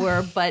know you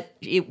were, but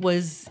it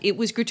was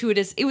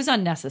gratuitous. It was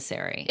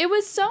unnecessary. It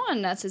was so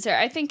unnecessary.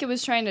 I think it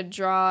was trying to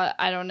draw,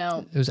 I don't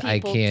know. It was eye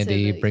people to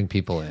candy, the- bring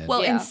people in.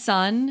 Well, Yeah. in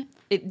Sun,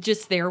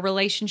 just their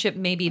relationship,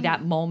 maybe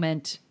that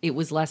moment, it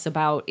was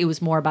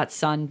more about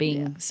Sun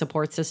being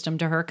support system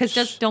to her.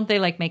 Because don't they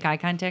like make eye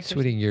contact?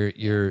 Sweetie,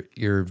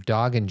 your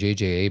dog and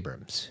J.J.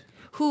 Abrams.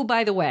 Who,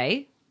 by the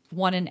way,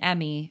 won an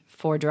Emmy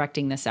for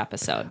directing this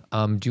episode.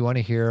 Do you want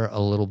to hear a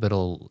little bit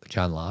of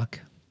John Locke?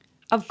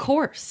 Of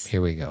course.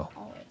 Here we go.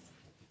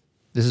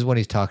 This is when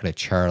he's talking to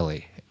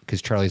Charlie,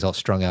 because Charlie's all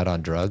strung out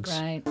on drugs.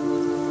 Right.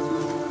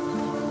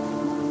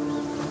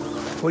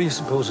 What do you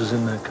suppose is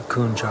in the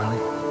cocoon, Charlie?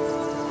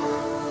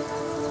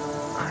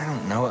 I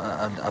don't know,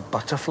 a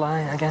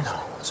butterfly, I guess?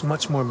 It's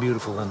much more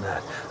beautiful than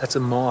that. That's a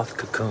moth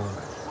cocoon.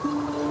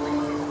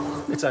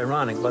 It's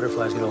ironic,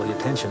 butterflies get all the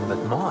attention,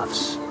 but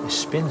moths, they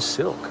spin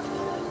silk.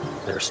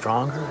 They're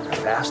stronger, they're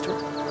faster.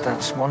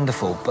 That's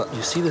wonderful, but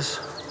You see this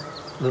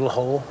little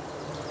hole?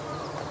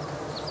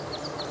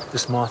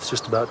 This moth's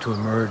just about to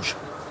emerge.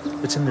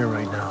 It's in there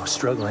right now,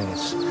 struggling.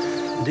 It's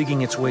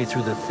digging its way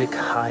through the thick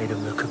hide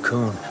of the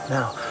cocoon.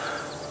 Now,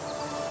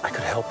 I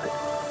could help it.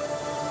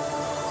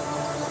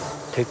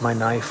 Take my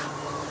knife,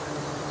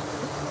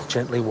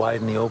 gently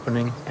widen the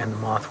opening, and the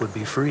moth would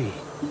be free.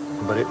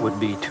 But it would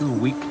be too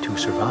weak to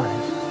survive.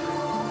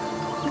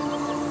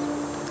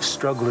 The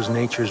struggle is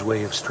nature's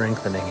way of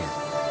strengthening it.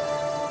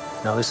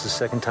 Now, this is the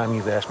second time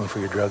you've asked me for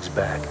your drugs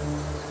back.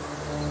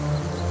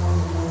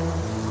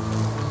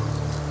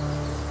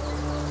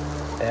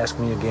 Ask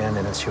me again,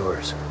 and it's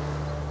yours.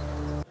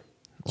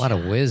 A lot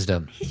of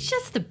wisdom. He's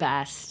just the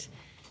best.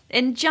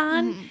 And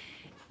John,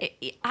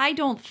 I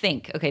don't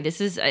think, okay,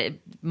 this is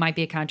might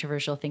be a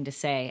controversial thing to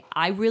say.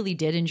 I really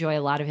did enjoy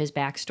a lot of his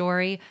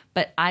backstory,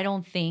 but I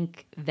don't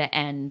think the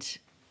end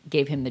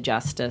gave him the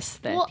justice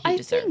that he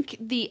deserved. I think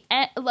the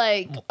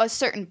like a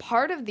certain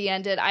part of the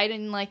ended. I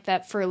didn't like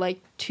that for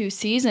like 2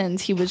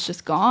 seasons. He was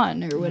just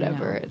gone or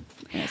whatever.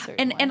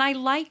 And I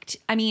liked.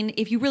 I mean,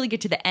 if you really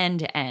get to the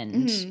end,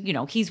 you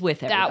know, he's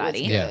with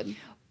everybody. That was good. Yeah.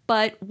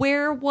 But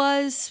where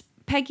was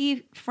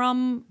Peggy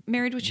from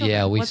Married with Children?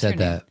 Yeah, we What's said her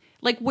name? that.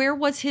 Like, where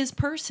was his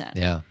person?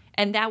 Yeah.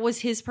 And that was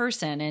his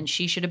person, and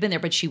she should have been there,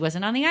 but she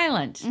wasn't on the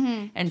island.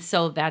 And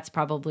so that's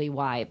probably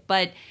why.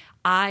 But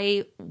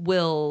I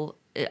will,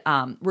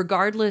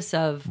 regardless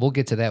of We'll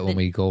get to that when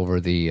we go over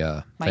the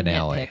my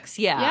finale. nitpicks.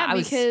 Yeah, Yeah, I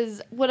was-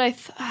 because what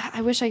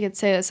I wish I could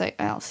say this.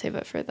 I'll save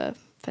it for the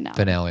finale.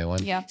 Finale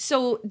one. Yeah.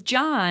 So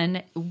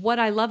John, what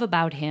I love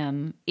about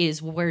him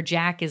is where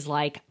Jack is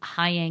like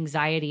high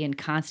anxiety and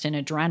constant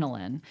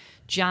adrenaline.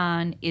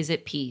 John is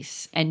at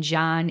peace, and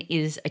John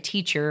is a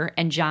teacher,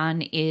 and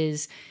John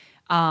is,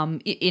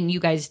 and you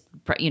guys,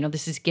 you know,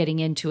 this is getting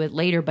into it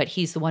later, but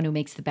he's the one who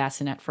makes the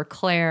bassinet for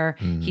Claire.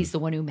 He's the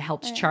one who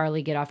helps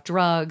Charlie get off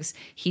drugs.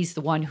 He's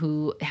the one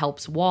who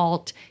helps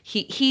Walt.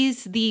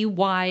 He's the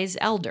wise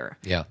elder.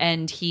 Yeah.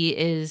 And he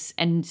is,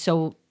 and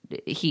so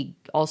he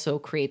also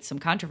creates some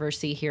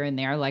controversy here and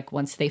there, like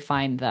once they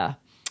find the,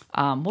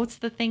 what's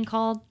the thing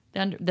called?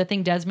 The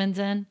thing Desmond's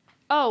in?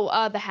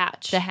 Oh, the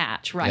hatch. The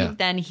hatch, right. Yeah.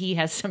 Then he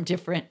has some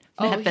different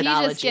Oh,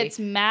 methodology. he just gets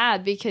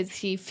mad because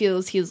he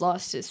feels he's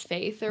lost his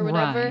faith or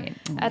whatever Right.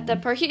 at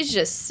that part. He's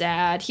just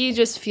sad. He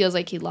just feels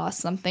like he lost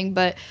something.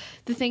 But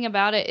the thing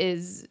about it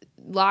is,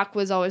 Locke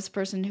was always the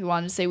person who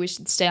wanted to say we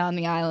should stay on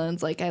the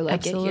islands. Like, I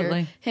like it Absolutely.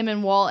 here. Him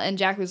and Walt, and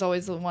Jack was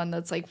always the one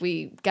that's like,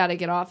 we got to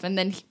get off. And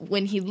then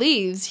when he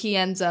leaves, he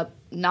ends up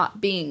not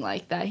being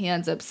like that. He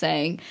ends up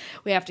saying,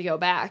 we have to go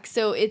back.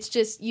 So it's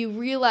just, you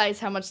realize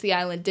how much the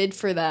island did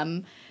for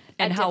them.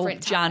 and at how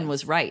different John times.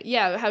 was right.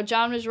 Yeah, how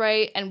John was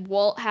right and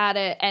Walt had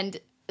it. And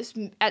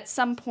at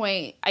some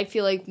point, I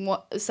feel like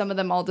some of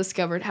them all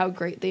discovered how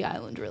great the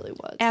island really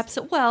was.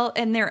 Absolutely. Well,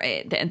 and there,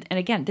 and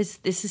again, this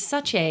is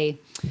such a,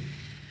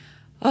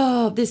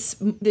 this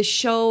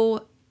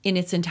show in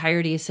its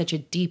entirety is such a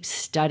deep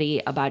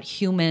study about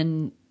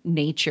human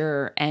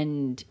nature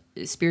and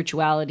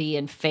spirituality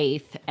and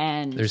faith,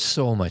 and There's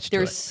so much to it.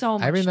 There's so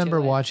much I remember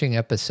to it. watching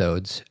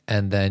episodes,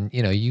 and then,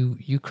 you know,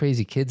 you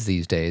crazy kids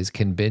these days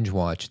can binge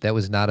watch. That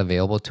was not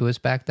available to us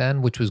back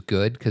then, which was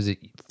good because it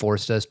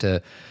forced us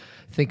to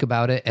think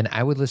about it. And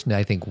I would listen to,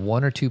 I think,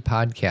 1 or 2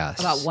 podcasts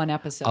about one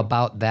episode.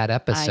 about that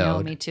episode. I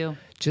know, me too.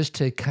 Just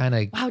to kind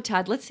of, Wow,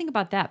 Todd, let's think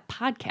about that.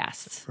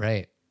 Podcasts.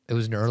 right. It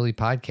was an early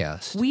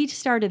podcast. We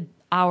started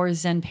our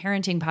Zen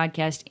Parenting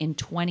podcast in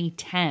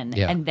 2010,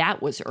 Yeah. and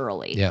that was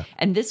early. Yeah.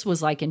 And this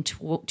was like in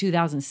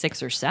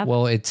 2006 or 7.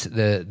 Well, it's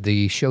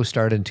the show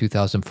started in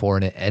 2004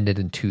 and it ended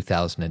in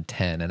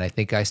 2010. And I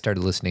think I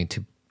started listening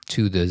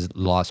to the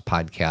Lost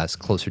podcast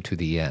closer to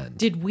the end.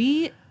 Did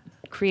we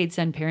create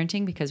Zen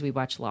Parenting because we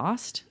watched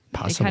Lost? They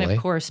kind Possibly.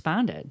 of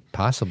corresponded.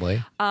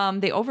 Possibly.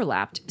 They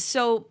overlapped.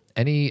 So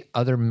Any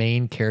other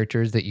main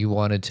characters that you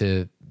wanted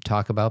to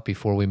talk about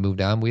before we moved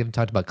on? We haven't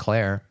talked about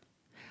Claire.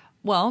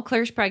 well,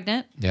 Claire's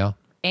pregnant, Yeah.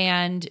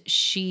 and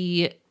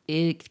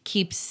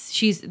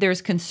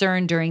there's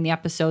concern during the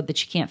episode that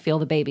she can't feel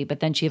the baby, but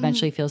then she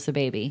eventually feels the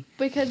baby.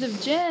 Because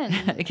of Jen.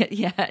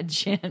 Yeah,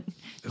 Jen.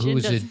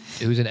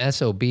 Who's an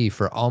SOB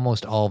for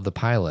almost all of the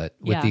pilot,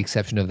 with Yeah. the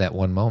exception of that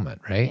one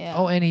moment, right? Yeah.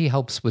 Oh, and he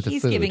helps with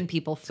He's the food. giving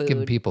people food,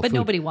 Giving people but food.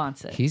 nobody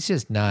wants it. He's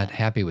just not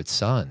happy with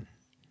Son.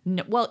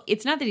 No, well,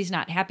 it's not that he's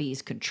not happy;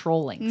 he's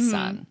controlling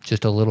Son.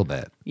 Just a little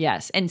bit.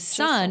 Yes, and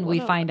Son, we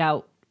little find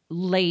out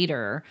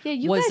later, Yeah,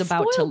 you was guys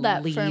about to spoiled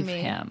that for leave me.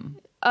 him.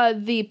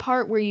 The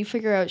part where you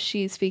figure out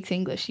she speaks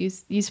English,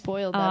 you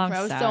spoiled that. Oh, for me.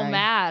 I was so sorry.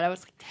 mad. I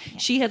was like, dang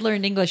it. She had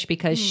learned English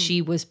because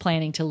she was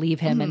planning to leave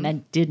him and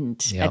then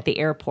didn't Yep. at the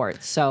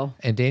airport. So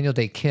And Daniel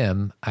Day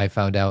Kim, I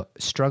found out,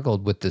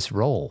 struggled with this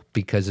role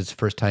because it's the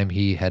first time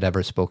he had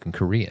ever spoken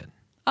Korean.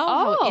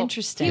 how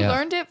interesting. He Yeah.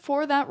 learned it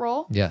for that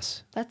role.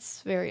 Yes.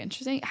 That's very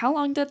interesting. How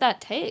long did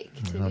that take?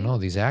 I don't know.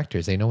 These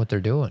actors, they know what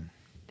they're doing.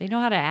 They know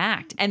how to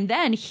act. And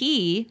then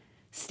he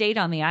stayed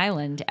on the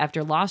island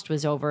after Lost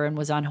was over and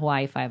was on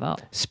Hawaii 5-0.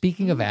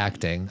 Speaking of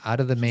acting, out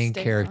of the main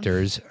Stay on.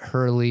 characters,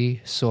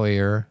 Hurley,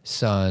 Sawyer,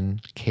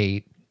 Son,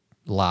 Kate,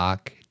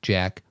 Locke,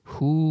 Jack.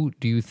 Who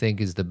do you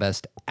think is the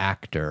best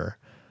actor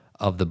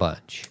of the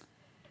bunch?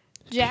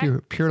 Jack.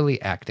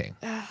 Purely acting.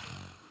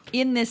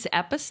 In this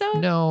episode?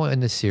 No, in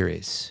the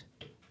series.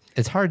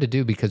 It's hard to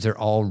do because they're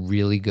all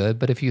really good,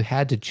 but if you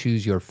had to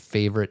choose your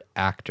favorite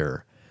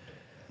actor,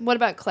 What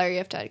about Claire? You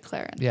have to add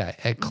Claire in. yeah,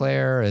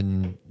 Claire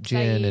and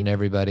Jin Saeed. and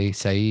everybody,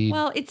 Saeed.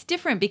 Well, it's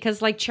different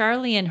because like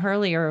Charlie and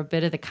Hurley are a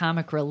bit of the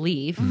comic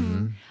relief.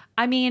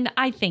 I mean,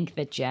 I think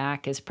that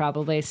Jack is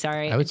probably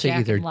I would say Jack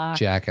either and Locke.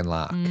 Jack and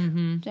Locke.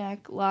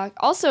 Jack, Locke.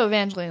 Also,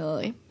 Evangeline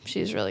Lilly.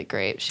 She's really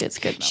great. She has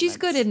good moments. She's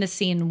good in the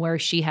scene where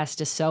she has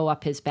to sew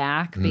up his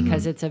back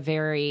because it's a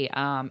very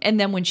and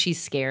then when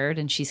she's scared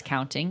and she's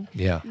counting.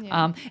 Yeah.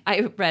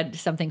 I read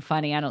something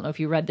funny. I don't know if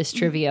you read this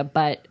trivia,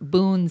 but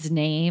Boone's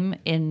name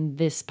in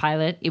this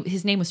pilot,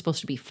 his name was supposed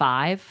to be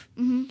 5.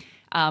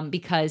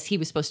 Because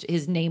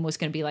his name was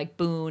going to be like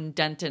Boone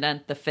Dun Dun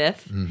Dun the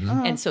 5th,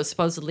 and so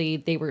supposedly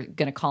they were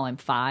going to call him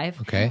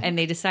 5. Okay. And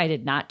they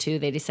decided not to.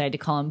 They decided to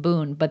call him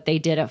Boone, but they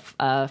did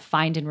a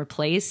find and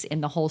replace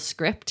in the whole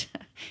script.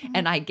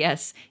 And I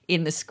guess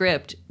in the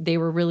script they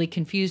were really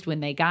confused when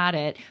they got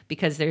it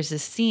because there's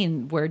this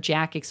scene where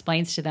Jack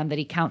explains to them that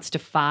he counts to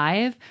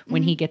 5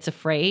 when he gets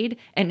afraid,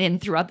 and then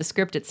throughout the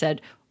script it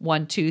said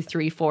 1, 2,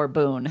 3, 4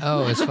 Boone.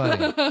 Oh, it's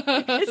funny. Isn't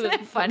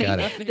that funny? Got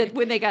it. That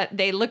when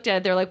they looked at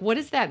it, they're like, "What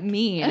does that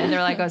mean?" And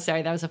they're like, "Oh,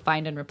 sorry, that was a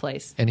find and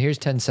replace." And here's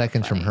 10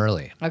 seconds from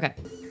Hurley. Okay.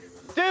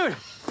 Dude,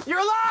 you're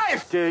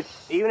alive! Dude,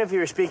 even if you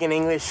were speaking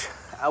English,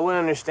 I wouldn't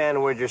understand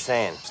a word you're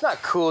saying. It's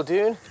not cool,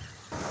 dude.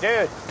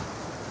 Dude.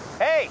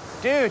 Hey,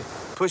 dude.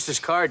 Push this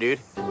car, dude.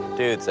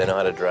 Dudes, they know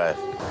how to drive.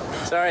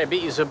 Sorry I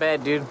beat you so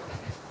bad, dude.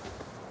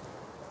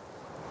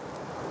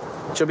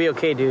 She'll be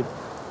okay, dude.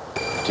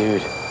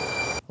 Dude.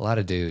 A lot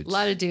of dudes. A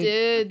lot of dudes.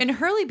 Dude. And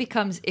Hurley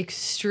becomes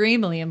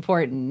extremely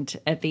important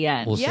at the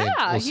end. We'll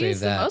Yeah, save he's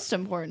the that. most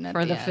important at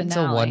For the end. finale.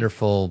 It's a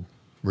wonderful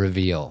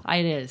reveal.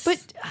 It is.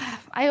 But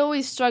I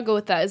always struggle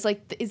with that. Is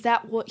like, is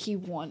that what he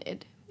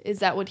wanted? Is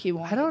that what he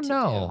wanted? I don't to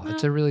know. do?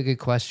 It's a really good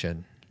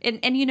question.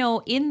 And you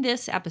know, in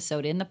this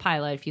episode, in the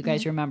pilot, if you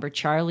guys remember,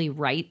 Charlie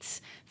writes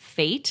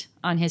fate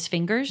on his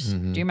fingers. Do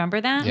you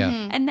remember that?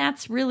 Yeah. And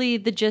that's really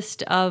the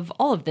gist of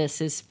all of this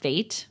is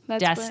fate,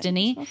 That's what-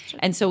 destiny. that's true.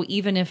 And so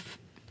even if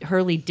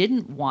Hurley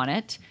didn't want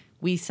it,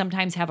 we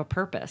sometimes have a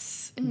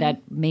purpose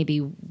that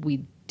maybe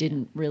we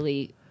didn't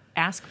really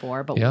ask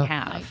for, but Yeah. we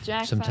have. Like Jack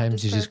found Sometimes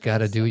his you just got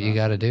to purpose, do what you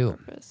got to do.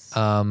 purpose.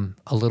 A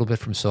little bit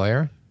from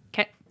Sawyer.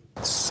 Okay.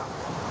 Son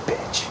of a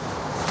bitch.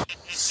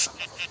 Son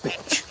of a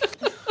bitch.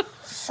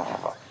 Son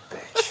of a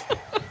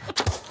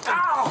bitch.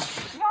 Ow!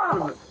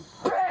 Son of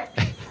a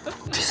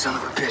bitch! Son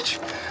of a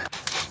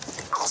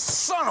bitch. Oh,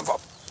 son of a...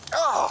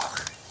 Oh!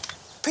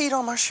 Peed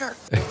on my shirt.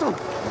 Son of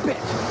a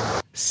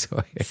bitch.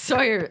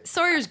 Sawyer.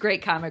 Sawyer's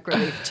great comic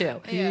relief too.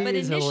 But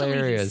He's initially he's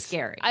hilarious.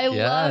 scary. I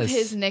love Yes.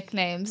 his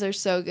nicknames. They're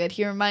so good.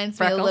 He reminds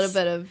me a Freckles? little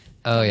bit of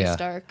Oh, Tony yeah.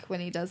 Stark when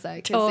he does that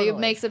because he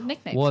Totally. makes up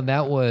nicknames. Well, and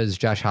that was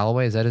Josh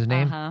Holloway. Is that his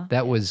name? Uh-huh.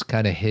 That was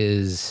kind of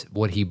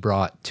what he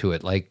brought to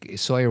it. Like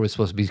Sawyer was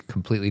supposed to be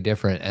completely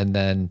different. And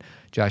then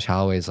Josh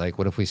Holloway's like,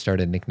 what if we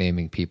started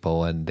nicknaming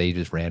people? And they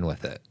just ran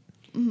with it.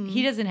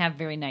 He doesn't have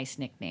very nice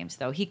nicknames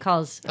though. He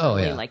calls Oh,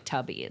 Hurley yeah. like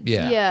Tubby. And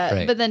Yeah. yeah,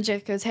 right. but then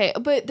Jack goes, "Hey,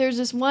 but there's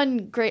this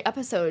one great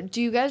episode. Do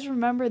you guys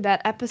remember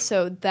that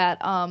episode that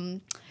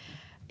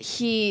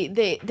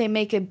they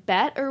make a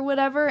bet or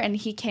whatever, and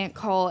he can't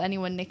call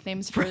anyone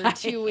nicknames for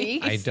 2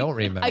 weeks? I don't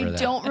remember I that.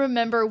 don't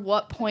remember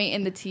what point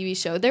in the TV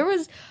show. There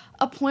was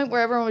a point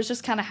where everyone was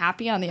just kind of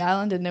happy on the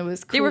island, and it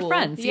was cool. They were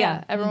friends,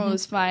 yeah. everyone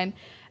was fine.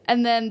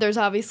 And then there's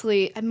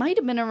obviously, it might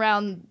have been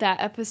around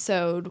that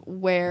episode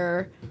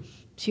where.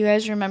 Do you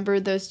guys remember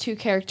those two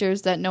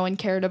characters that no one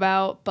cared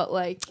about, but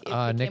like it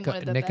became Nick one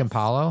of the and best?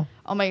 Paulo.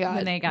 Oh my god!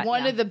 When they got-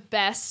 one yeah. of the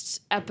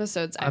best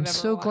episodes I've I'm ever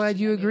so watched glad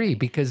in you agree anything.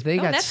 because they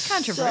got that's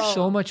controversial.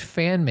 so much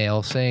fan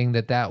mail saying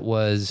that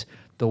was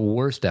the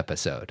worst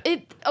episode.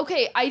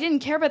 Okay, I didn't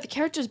care about the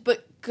characters,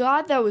 but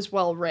God, that was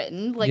well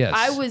written. Like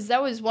Yes.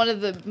 that was one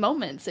of the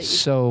moments that you.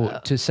 So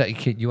to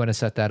set, you want to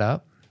set that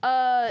up?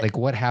 Like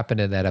what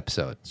happened in that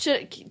episode?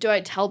 Do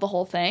I tell the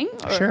whole thing?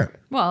 Or- Sure.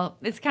 Well,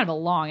 it's kind of a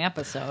long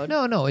episode.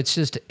 No.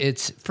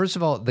 It's first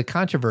of all, the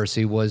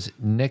controversy was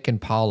Nick and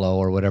Paulo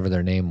or whatever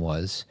their name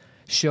was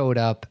showed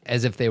up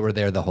as if they were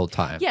there the whole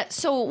time. Yeah,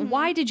 so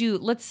why did you,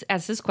 let's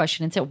ask this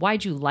question and say, why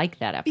did you like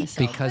that episode?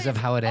 Because of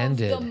how it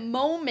ended. The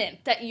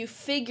moment that you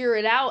figure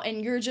it out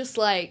and you're just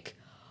like,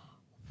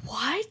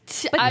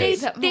 what? But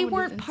that they moment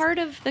weren't is part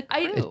of the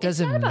crew. It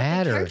doesn't it's not about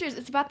matter. the characters.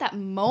 It's about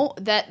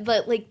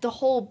that like the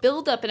whole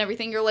build up and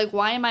everything. You're like,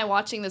 why am I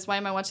watching this? Why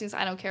am I watching this?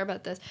 I don't care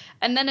about this.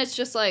 And then it's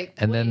just like,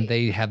 And then wait.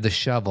 they have the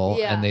shovel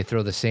Yeah. and they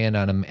throw the sand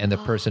on them and the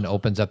person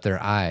opens up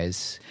their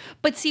eyes.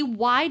 But see,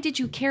 why did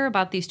you care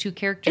about these two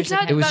characters? It's that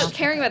not had about nothing-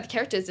 caring about the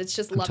characters. It's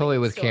just I'm loving totally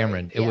the with story.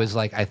 Cameron. It Yeah. was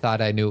like I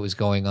thought I knew what was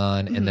going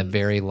on, and the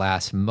very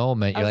last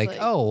moment, you're I was like,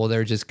 like- "Oh, well,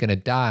 they're just gonna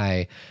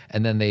die,"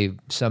 and then they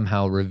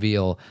somehow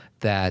reveal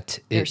that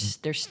They're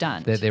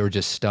stunned. that they were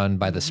just stunned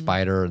by the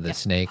spider or the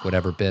snake,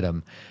 whatever bit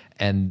them,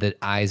 and the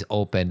eyes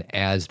open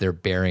as they're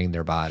burying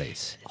their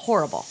bodies.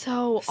 horrible.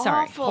 So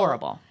Sorry, awful.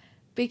 horrible.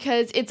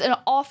 because it's an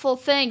awful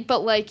thing,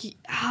 but like,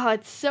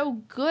 it's so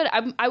good.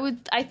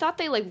 I thought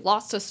they like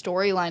lost a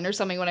storyline or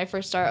something when I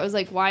first started. I was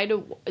like,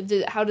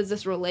 how does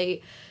this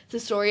relate to the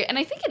story? And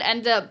I think it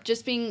ended up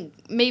just being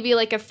maybe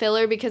like a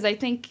filler, because I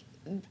think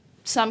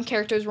some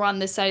characters were on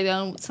this side of the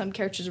island, some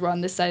characters were on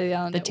this side of the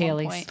island. The at one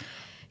tailies. point.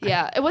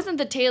 Yeah, it wasn't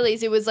the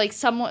tailies. It was like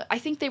someone. I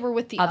think they were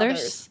with the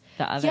others.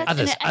 The others. Yes, and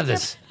it ended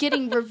Others. up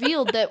getting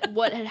revealed that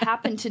what had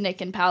happened to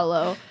Nick and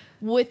Paolo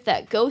with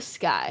that ghost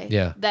guy.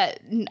 Yeah. That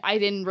I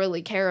didn't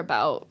really care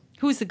about.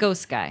 Who's the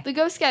ghost guy? The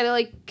ghost guy that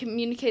like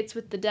communicates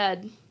with the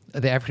dead.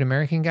 The African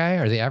American guy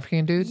or the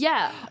African dude?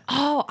 Yeah.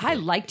 Oh, I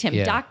liked him.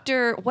 Yeah.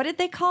 Dr. What did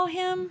they call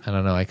him? I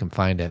don't know. I can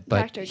find it,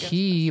 but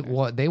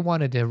Dr. they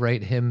wanted to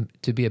write him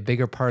to be a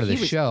bigger part of the He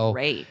was show,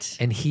 great.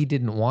 and he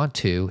didn't want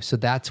to. So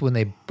that's when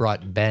they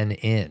brought Ben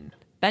in,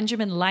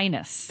 Benjamin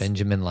Linus.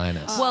 Benjamin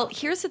Linus. Well,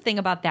 here's the thing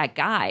about that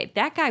guy.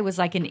 That guy was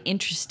like an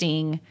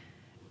interesting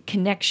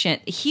connection.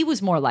 He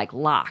was more like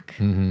Locke.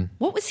 Mm-hmm.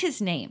 What was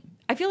his name?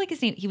 I feel like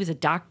his name, he was a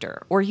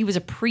doctor or he was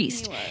a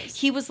priest.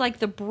 He was like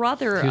the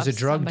brother He was of a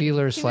drug somebody.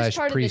 dealer He was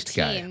part priest of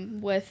the guy.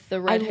 team with the I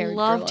red-haired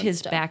loved girl and his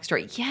stuff.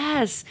 backstory.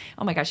 Yes.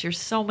 Oh my gosh, there's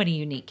so many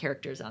unique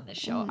characters on this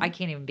show. I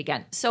can't even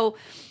begin. So,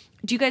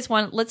 do you guys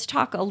let's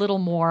talk a little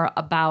more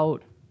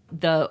about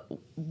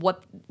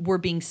what we're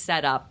being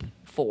set up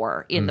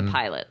for in the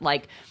pilot.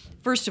 Like,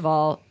 first of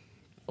all,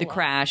 the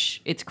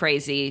crash, it's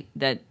crazy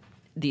that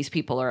these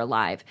people are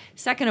alive.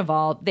 Second of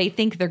all, they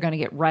think they're going to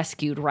get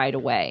rescued right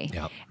away.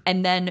 Yep.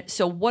 And then,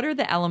 so what are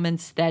the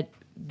elements that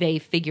they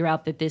figure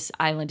out that this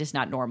island is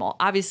not normal?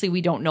 Obviously,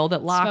 we don't know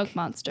that Locke. Smoke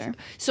monster.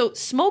 So,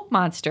 smoke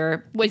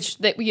monster, Which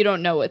you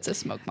don't know it's a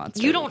smoke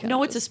monster. you don't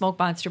know it's a smoke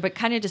monster, but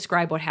kind of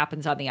describe what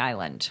happens on the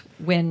island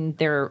when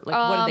they're like,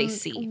 what do they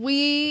see?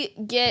 We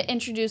get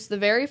introduced the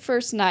very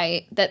first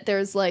night that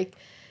there's like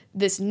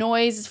this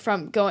noise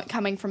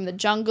coming from the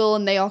jungle,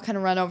 and they all kind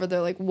of run over.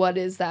 They're like, "What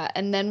is that?"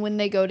 And then when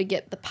they go to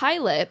get the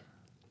pilot,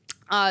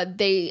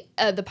 the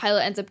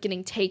pilot ends up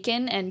getting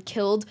taken and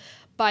killed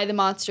by the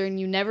monster, and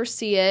you never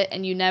see it,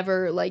 and you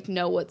never like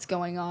know what's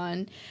going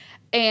on.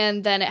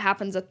 And then it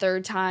happens a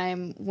third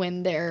time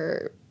when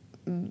they're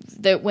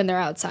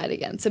outside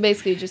again. So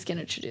basically, you just get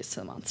introduced to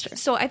the monster.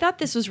 So I thought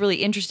this was really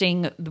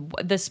interesting.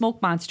 The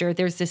smoke monster,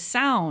 there's this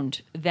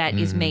sound that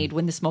is made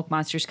when the smoke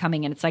monster's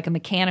coming, and it's like a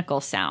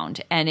mechanical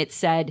sound. And it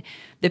said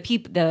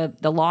the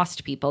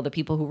lost people, the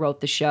people who wrote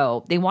the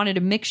show, they wanted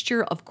a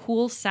mixture of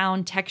cool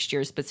sound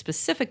textures, but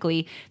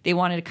specifically, they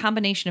wanted a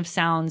combination of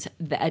sounds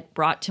that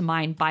brought to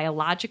mind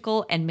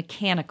biological and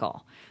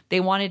mechanical. They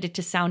wanted it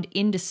to sound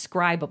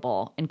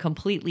indescribable and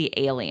completely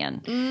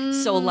alien.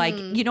 So, like,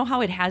 you know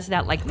how it has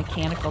that, like,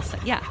 mechanical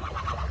sound? Yeah.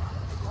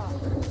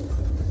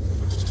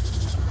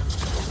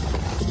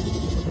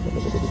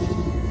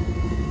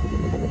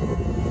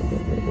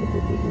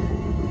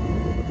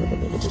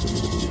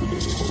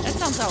 That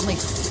sounds like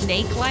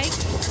snake-like.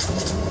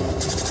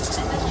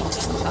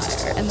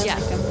 And then Yeah.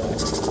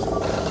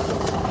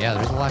 Yeah,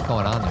 there's a lot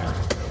going on there.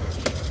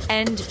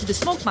 And the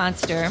smoke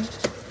monster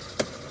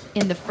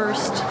in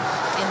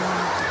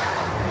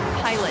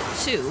pilot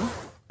 2,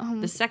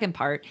 the second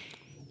part,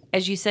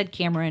 as you said,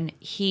 Cameron,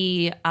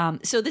 he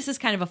so this is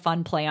kind of a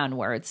fun play on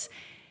words.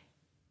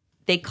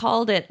 They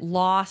called it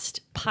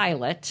Lost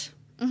Pilot,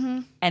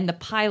 and the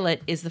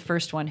pilot is the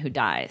first one who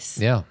dies.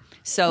 Yeah.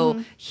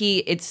 So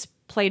it's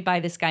played by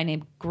this guy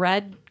named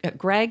Greg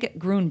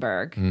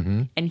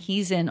Grunberg, and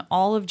he's in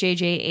all of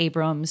J.J.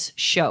 Abrams'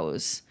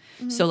 shows.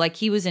 So like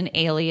he was in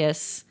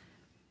Alias,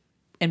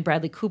 and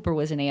Bradley Cooper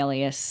was in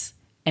Alias,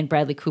 and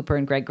Bradley Cooper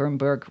and Greg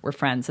Grunberg were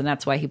friends, and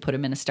that's why he put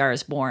him in A Star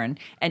Is Born.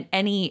 And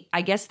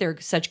I guess they're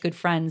such good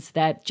friends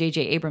that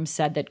J.J. Abrams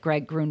said that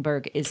Greg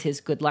Grunberg is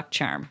his good luck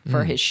charm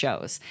for his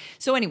shows.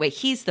 So anyway,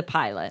 he's the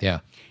pilot.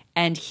 Yeah.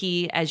 And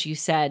he, as you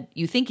said,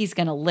 you think he's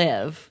going to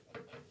live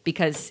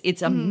because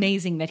it's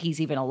amazing that he's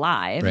even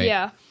alive. Right.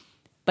 Yeah.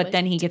 But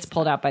then he gets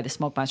pulled out by the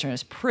smoke monster, and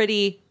it's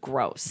pretty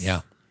gross.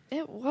 Yeah.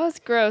 It was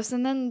gross.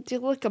 And then you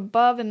look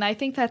above, and I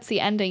think that's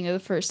the ending of the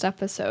first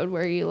episode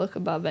where you look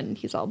above and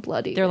he's all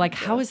bloody. They're like,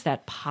 how is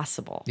that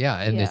possible? Yeah,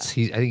 and Yeah. I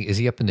think, is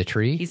he up in the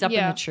tree? He's up in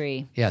Yeah. the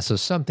tree. Yeah, so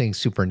something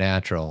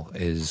supernatural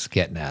is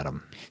getting at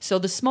him. So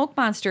the smoke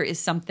monster is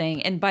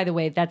something, and by the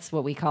way, that's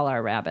what we call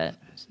our rabbit.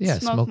 Yeah,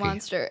 Smoke smoky.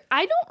 monster.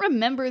 I don't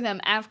remember them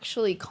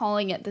actually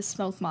calling it the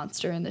smoke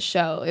monster in the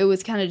show. It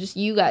was kind of just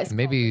you guys.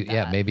 Maybe, calling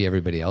it that. maybe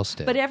everybody else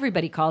did. But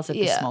everybody calls it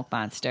the Yeah. smoke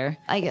monster.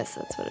 I guess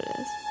that's what it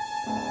is.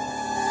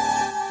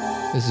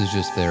 This is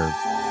just their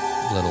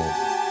little.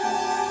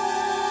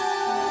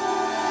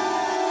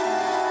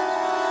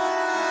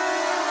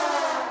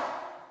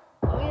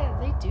 Oh yeah,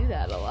 they do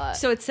that a lot.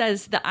 So it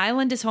says the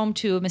island is home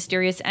to a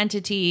mysterious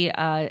entity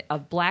of a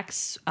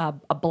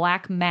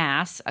black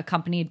mass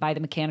accompanied by the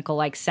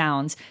mechanical-like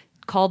sounds.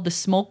 called the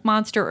smoke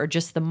monster or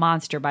just the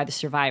monster by the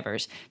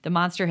survivors. The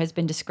monster has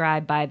been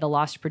described by the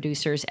Lost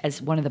producers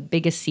as one of the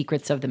biggest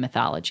secrets of the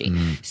mythology.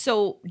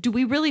 So do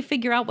we really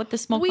figure out what the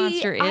smoke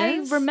monster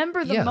is? I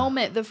remember the Yeah.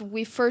 moment that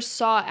we first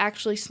saw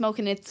actually smoke,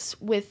 and it's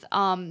with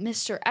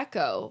Mr.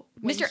 Echo.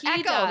 when Mr. he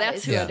Echo, dies.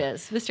 that's who it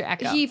is. Mr.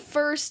 Echo.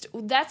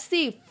 That's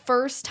the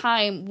first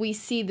time we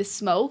see the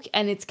smoke,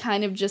 and it's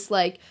kind of just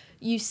like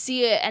you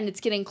see it and it's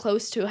getting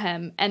close to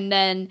him, and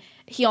then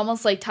he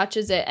almost like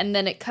touches it, and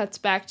then it cuts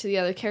back to the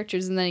other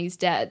characters, and then he's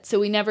dead. So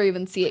we never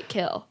even see it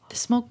kill. The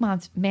smoke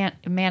monster, man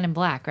in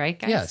black, right,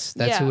 guys? Yes,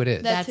 that's Yeah, who it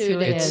is. that's who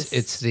it is.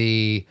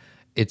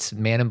 It's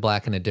Man in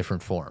Black in a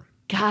different form.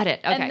 Got it.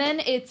 Okay. And then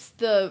it's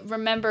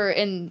remember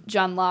in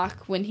John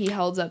Locke when he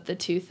holds up the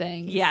two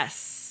things.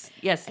 yes.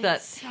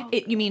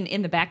 You mean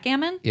in the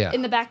backgammon? Yeah.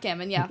 In the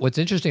backgammon, yeah. What's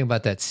interesting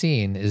about that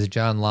scene is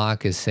John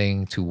Locke is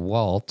saying to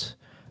Walt,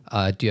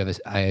 "Do you have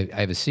I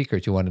have a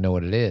secret? You want to know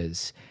what it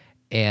is?"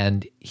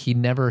 And he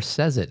never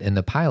says it in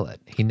the pilot.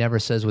 He never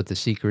says what the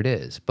secret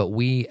is, but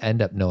we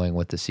end up knowing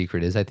what the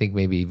secret is. I think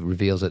maybe he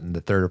reveals it in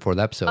the third or fourth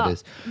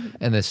episode.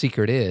 And the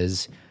secret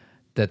is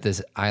that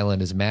this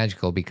island is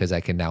magical because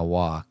I can now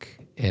walk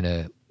in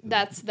a.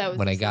 That was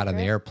When the I got on the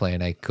secret.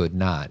 airplane, I could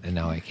not, and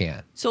now I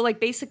can. So, like,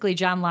 basically,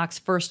 John Locke's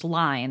first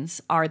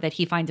lines are that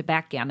he finds a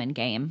backgammon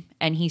game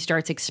and he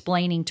starts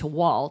explaining to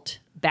Walt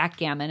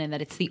backgammon and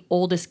that it's the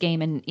oldest game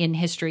in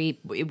history.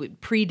 It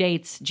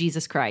predates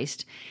Jesus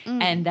Christ.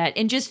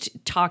 And just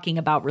talking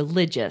about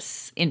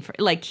religious,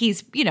 like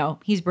he's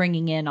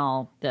bringing in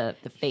all the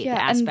faith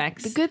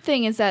aspects. And the good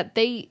thing is that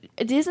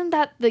isn't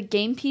that the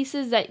game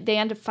pieces that they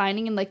end up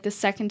finding in like the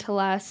second to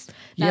last,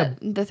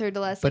 the third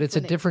to last. But like, it's a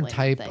when they different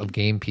explain type the of thing.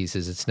 game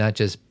pieces. It's not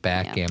just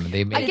backgammon.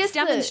 They I make guess It's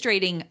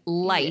demonstrating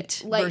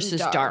light light and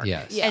versus dark. dark.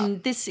 Yes. Yeah.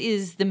 And this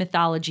is the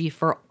mythology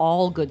for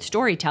all good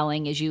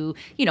storytelling is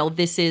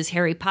this is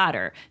Harry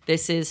Potter.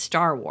 This is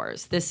Star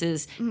Wars. This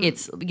is,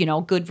 it's,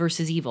 good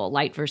versus evil,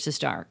 light versus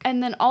dark.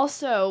 And then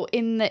also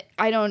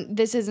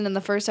this isn't in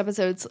the first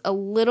episode, it's a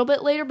little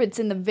bit later, but it's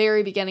in the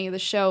very beginning of the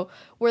show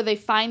where they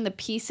find the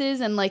pieces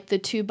and like the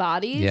two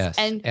bodies. yes,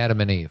 And Adam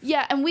and Eve.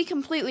 yeah, and we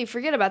completely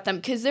forget about them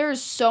because there's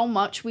so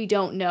much we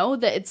don't know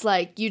that it's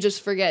like you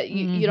just forget.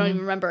 You don't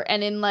even remember.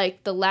 And in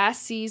like the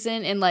last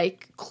season and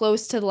like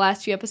close to the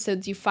last few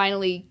episodes, you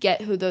finally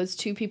get who those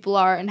two people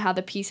are and how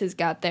the pieces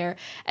got there.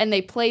 And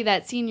they play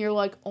that scene. You're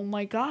like, oh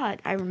my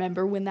God, I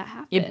remember when that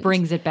happened. It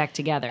brings it back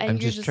together. And I'm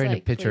you're just trying to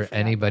like, picture really forgot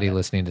anybody about it.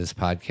 listening to this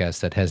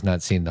podcast that has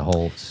not seen the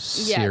whole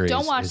Yeah, series.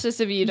 don't watch this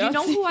if you don't. You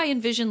know who I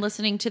envision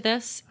listening to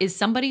this is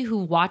somebody who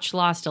watched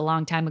Lost a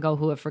long time ago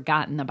who have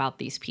forgotten about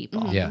these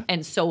people. Yeah.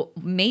 And so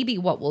maybe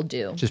what we'll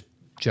do Just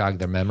jog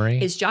their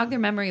memory. is jog their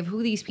memory of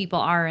who these people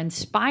are,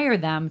 inspire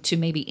them to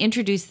maybe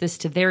introduce this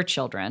to their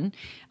children,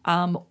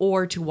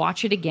 or to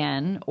watch it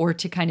again, or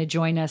to kind of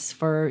join us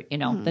for,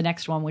 the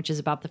next one, which is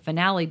about the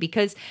finale,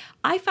 because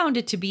I found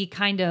it to be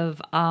kind of,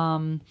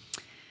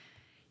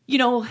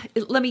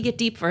 let me get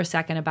deep for a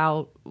second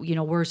about,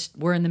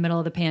 we're in the middle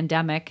of the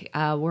pandemic.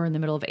 We're in the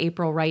middle of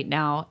April right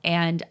now.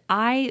 And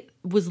I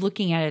was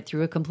looking at it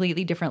through a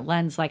completely different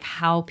lens, like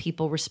how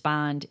people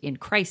respond in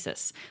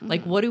crisis.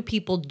 Like, what do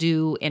people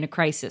do in a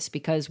crisis?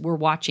 Because we're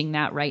watching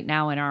that right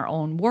now in our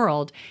own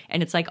world.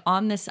 And it's like,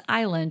 on this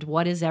island,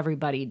 what does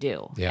everybody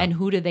do? Yeah. And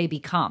who do they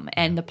become?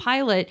 And the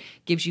pilot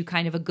gives you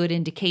kind of a good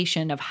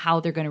indication of how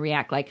they're going to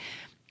react. Like,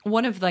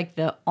 one of like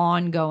the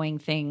ongoing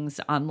things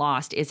on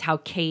Lost is how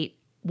Kate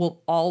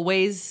will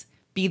always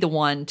be the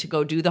one to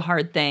go do the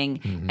hard thing.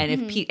 And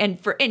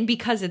if and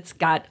because it's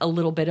got a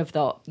little bit of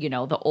the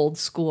the old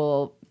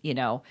school, I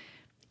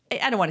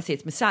don't want to say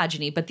it's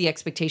misogyny, but the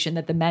expectation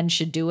that the men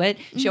should do it,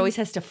 she always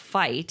has to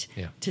fight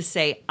to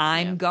say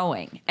I'm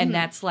going. And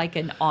that's like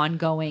an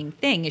ongoing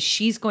thing, is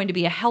she's going to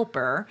be a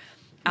helper.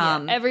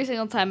 Every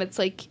single time it's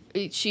like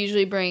they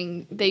usually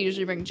bring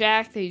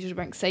Jack, they usually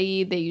bring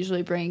Saeed, they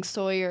usually bring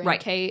Sawyer and Right.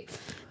 Kate.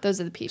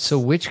 Those are the people. So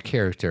which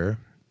character,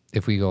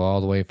 if we go all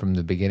the way from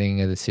the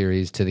beginning of the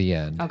series to the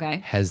end,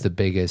 has the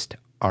biggest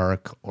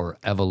arc or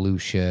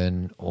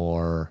evolution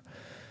or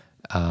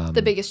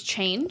the biggest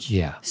change.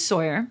 yeah,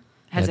 Sawyer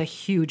has a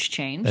huge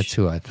change. that's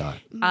who I thought.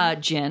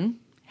 Jin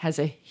has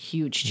a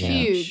huge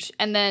change. Huge.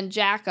 And then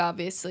Jack,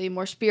 obviously,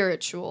 more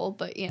spiritual,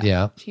 but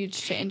Yeah. huge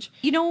change.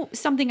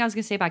 Something I was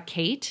going to say about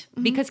Kate,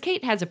 because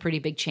Kate has a pretty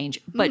big change.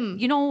 But,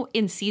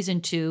 in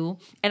season 2,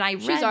 and I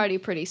read... She's already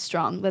pretty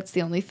strong. That's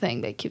the only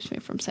thing that keeps me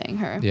from saying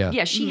her. Yeah,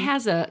 Yeah, she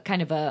has a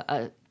kind of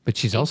a but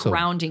she's also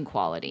grounding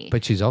quality.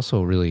 but she's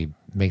also really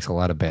makes a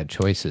lot of bad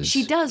choices.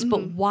 She does,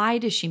 but why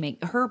does she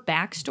make... Her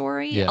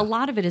backstory, Yeah. a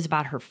lot of it is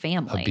about her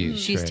family. Abuse,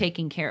 She's right.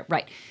 taking care...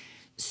 Right.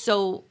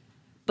 So,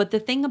 but the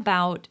thing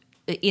about...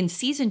 In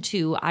season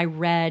 2, I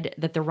read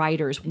that the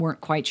writers weren't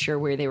quite sure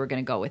where they were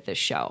going to go with this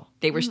show.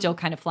 They were still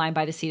kind of flying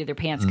by the seat of their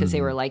pants because they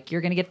were like,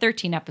 you're going to get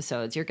 13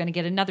 episodes. You're going to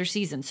get another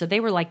season. So they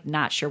were like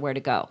not sure where to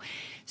go.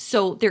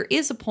 So there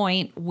is a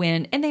point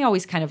when, and they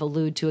always kind of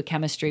allude to a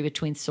chemistry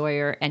between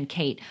Sawyer and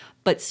Kate,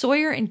 but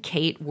Sawyer and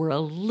Kate were a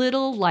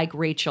little like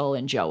Rachel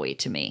and Joey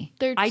to me.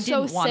 They're I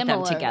so didn't want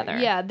similar. them together.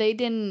 Yeah,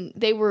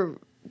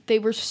 they they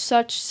were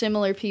such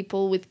similar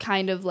people with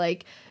kind of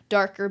like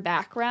darker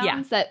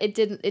backgrounds that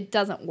it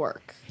doesn't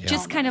work.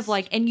 Just kind of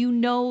like, and you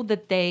know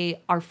that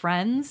they are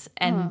friends,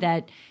 and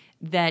that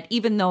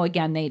even though,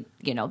 again, they,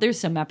 you know, there's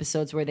some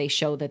episodes where they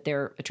show that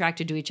they're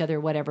attracted to each other or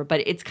whatever, but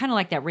it's kind of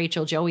like that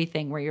Rachel Joey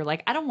thing where you're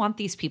like, I don't want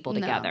these people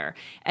together.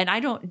 And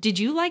did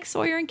you like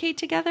Sawyer and Kate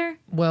together?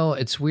 Well,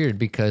 it's weird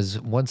because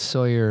once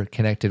Sawyer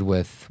connected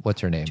with,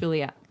 what's her name?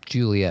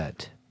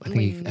 Juliet. I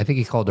think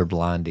he called her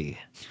Blondie.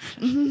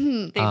 They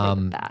were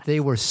the best.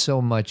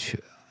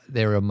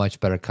 They were a much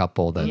better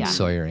couple than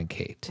Sawyer and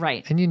Kate.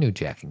 Right. And you knew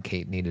Jack and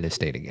Kate needed to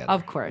stay together.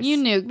 Of course. You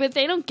knew, but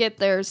they don't get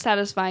their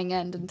satisfying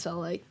end until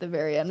like the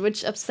very end,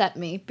 which upset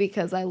me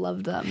because I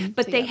loved them.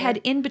 But they had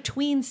in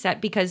between set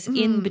because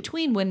in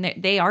between when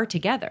they are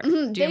together. Do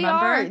you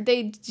remember?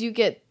 They do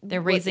get.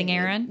 They're raising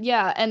Aaron.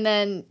 Yeah, and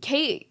then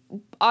Kate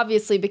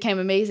obviously became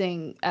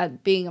amazing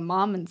at being a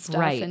mom and stuff.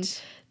 Right.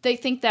 And they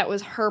think that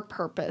was her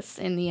purpose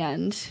in the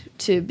end,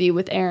 to be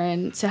with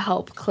Aaron, to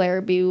help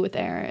Claire be with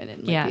Aaron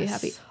and like, be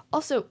happy.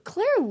 Also,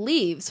 Claire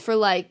leaves for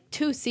like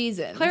 2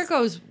 seasons. Claire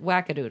goes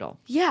wackadoodle.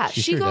 Yeah,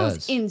 She she sure goes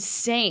does.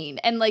 insane.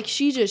 And like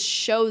she just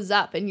shows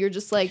up and you're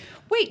just like,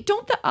 wait,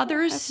 don't the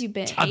others have you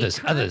been? take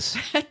Others.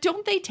 her?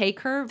 Don't they take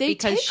her They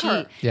because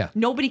take her.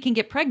 nobody can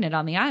get pregnant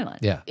on the island?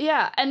 Yeah.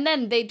 Yeah, and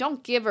then they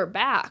don't give her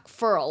back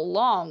for a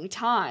long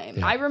time.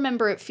 Yeah. I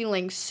remember it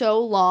feeling so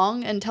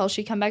long until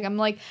she come back. I'm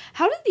like,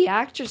 how did the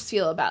actress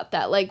feel about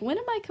that? Like, when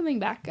am I coming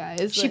back,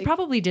 guys? She Like,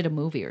 probably did a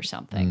movie or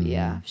something.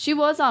 yeah. She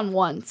was on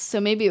Once,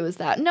 so maybe it was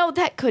that. No,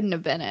 that couldn't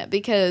have been it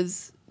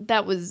because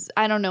that was,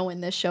 I don't know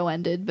when this show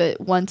ended, but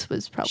Once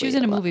was probably She was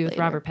in a lot movie with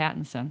later. Robert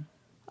Pattinson.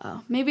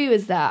 Oh, maybe it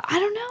was that. I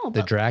don't know. The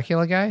but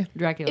Dracula guy?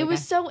 Dracula. it was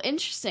guy. so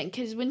interesting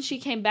because when she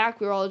came back,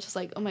 we were all just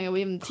like, oh my God, we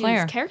haven't seen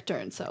Claire. this character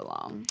in so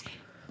long.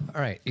 All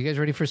right. You guys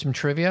ready for some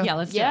trivia? Yeah,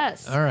 let's do it.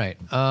 Yes. All right.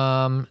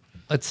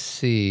 Let's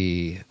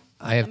see.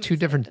 I have 2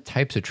 different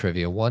types of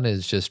trivia. One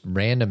is just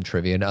random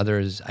trivia, and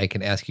others I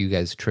can ask you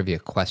guys trivia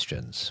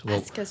questions.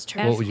 Ask us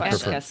what would you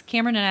Ask prefer? us.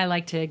 Cameron and I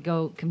like to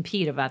go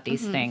compete about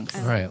these things.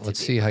 All right. Let's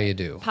see how you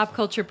do. Pop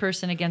culture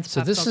person against So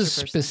pop this culture is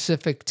person.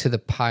 specific to the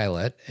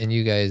pilot, and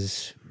you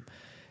guys,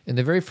 in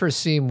the very first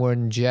scene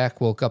when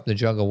Jack woke up in the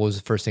jungle, what was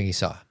the first thing he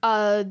saw?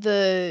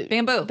 The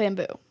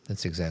Bamboo.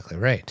 That's exactly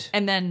right.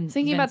 And then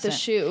Thinking about the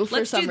Vincent. shoe for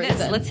Let's some do this.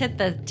 reason. Let's hit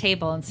the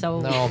table, and so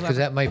No, because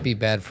that might be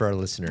bad for our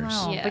listeners.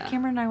 No, Yeah. but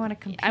Cameron and I want to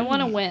compete. I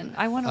wanna win.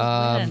 I want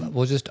to win.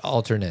 We'll just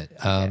alternate.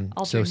 So,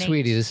 Alternate.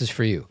 sweetie, this is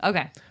for you.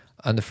 Okay.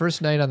 On the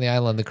first night on the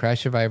island, the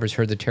crash survivors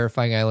heard the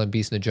terrifying island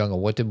beast in the jungle.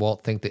 What did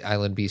Walt think the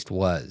island beast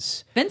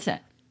was?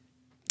 Vincent.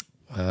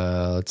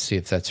 Let's see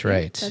if that's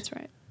right. That's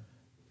right.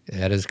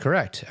 That is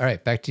correct. All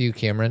right, back to you,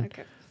 Cameron.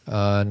 Okay.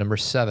 Number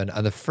 7.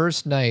 On the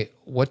first night,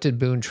 what did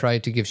Boone try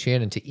to give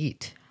Shannon to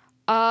eat?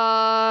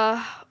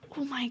 Oh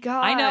my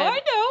God. I know.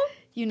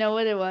 You know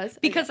what it was?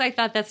 Because I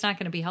thought that's not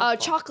going to be helpful.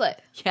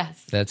 Chocolate.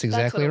 Yes. That's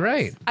exactly what it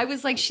was. right. I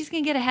was like, she's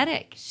going to get a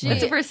headache.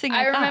 That's the first thing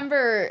I thought.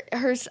 remember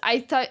her. I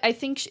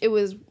think it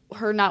was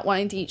her not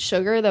wanting to eat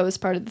sugar. That was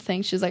part of the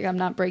thing. She's like, I'm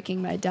not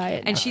breaking my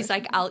diet. And now. she's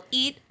like, I'll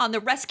eat on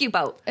the rescue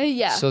boat.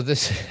 Yeah. So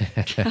this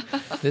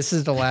this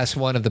is the last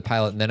one of the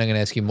pilot, and then I'm going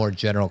to ask you more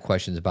general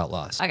questions about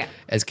Lost. Okay.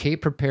 As Kate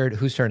prepared,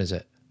 whose turn is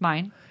it?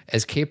 Mine.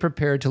 As Kate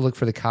prepared to look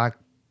for the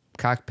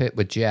cockpit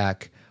with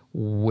Jack,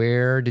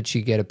 where did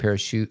she get a pair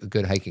of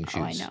good hiking shoes?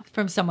 Oh, I know.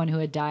 From someone who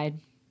had died.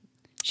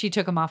 She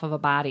took him off of a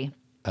body.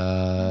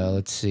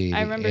 Let's see. I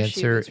The remember she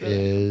answer was really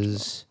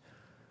is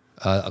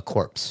a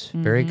corpse.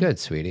 Very good,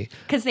 sweetie.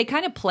 Because they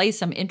kind of play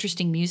some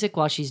interesting music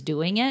while she's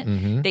doing it.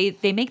 Mm-hmm.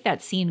 They make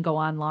that scene go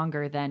on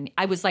longer than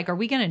I was like, are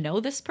we going to know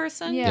this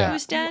person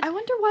who's dead? I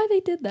wonder why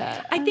they did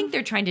that. I think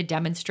they're trying to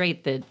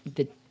demonstrate the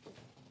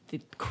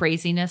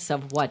craziness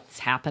of what's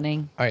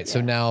happening. All right, so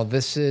now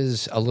this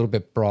is a little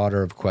bit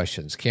broader of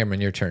questions.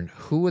 Cameron, your turn.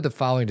 Who of the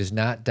following does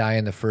not die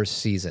in the first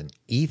season?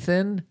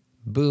 Ethan,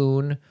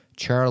 Boone,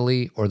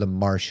 Charlie, or the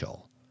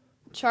Marshal?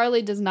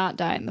 Charlie does not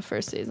die in the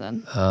first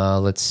season.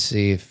 Let's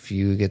see if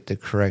you get the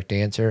correct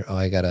answer. Oh,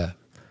 I got to...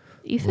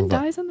 Ethan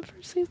dies in the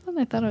first season?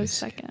 I thought it was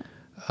second.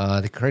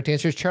 The correct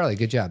answer is Charlie.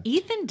 Good job.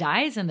 Ethan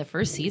dies in the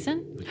first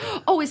season?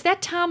 Oh, is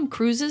that Tom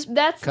Cruise's?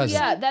 That's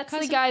Cousin. that's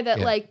the guy that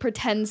Yeah. like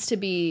pretends to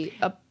be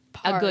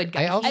a good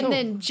guy. I also-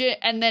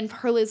 and then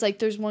Hurley's like,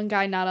 there's one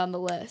guy not on the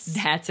list.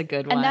 That's a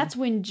good one. And that's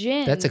when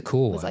Jin That's a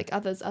cool was one. like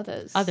others.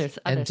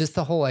 And just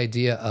the whole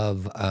idea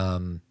of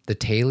the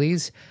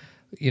tailies,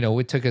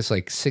 it took us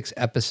like 6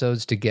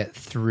 episodes to get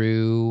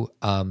through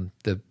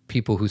the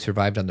people who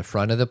survived on the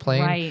front of the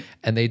plane. Right.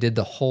 And they did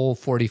the whole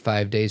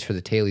 45 days for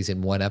the tailies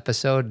in one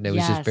episode. And it was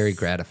just Yes. very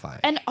gratifying.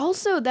 And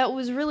also that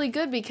was really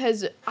good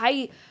because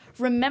I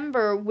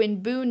remember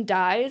when Boone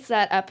dies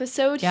that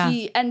episode, Yeah.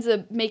 he ends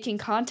up making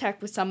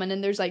contact with someone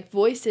and there's like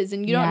voices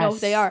and you don't know who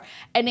Yes. they are.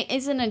 And it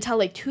isn't until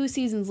like 2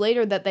 seasons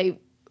later that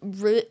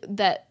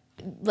that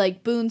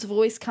like Boone's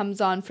voice comes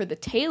on for the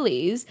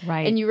tailies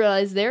Right. and you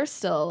realize they're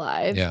still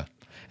alive. Yeah.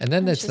 And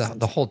then there's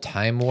the whole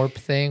time warp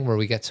thing where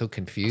we get so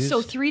confused.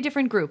 So 3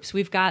 different groups.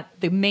 We've got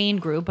the main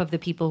group of the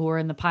people who are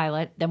in the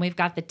pilot. Then we've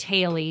got the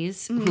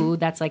tailies, who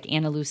that's like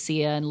Anna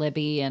Lucia and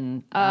Libby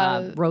and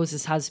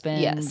Rose's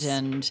husband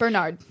and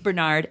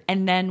Bernard.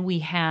 And then we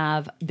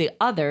have the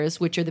others,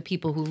 which are the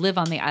people who live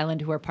on the island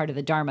who are part of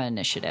the Dharma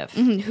Initiative.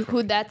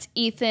 Who that's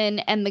Ethan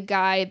and the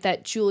guy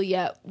that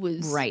Juliet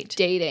was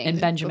dating. And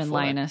Benjamin before.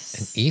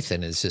 Linus. And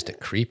Ethan is just a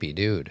creepy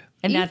dude.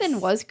 And Ethan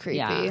was creepy.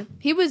 yeah.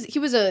 He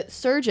was a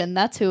surgeon.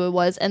 That's who it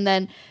was. And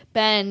then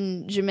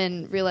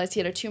Benjamin realized he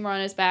had a tumor on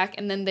his back.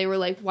 And then they were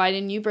like, "Why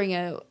didn't you bring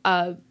a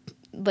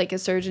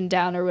surgeon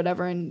down or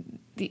whatever?" And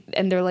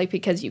they're like,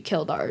 "Because you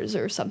killed ours,"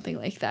 or something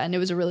like that. And it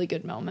was a really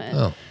good moment.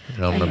 Oh, I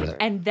don't remember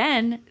that. And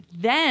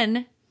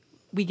then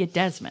we get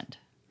Desmond.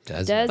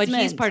 Desmond. But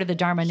he's part of the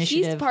Dharma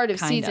Initiative. He's part of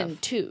kind season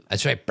 2.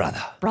 That's right,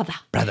 brother. Brother.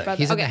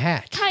 He's in the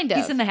hat. Kind of.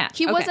 He's in the hat.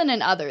 He Okay. wasn't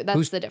an other.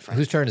 That's the difference.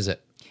 Whose turn is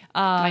it?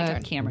 My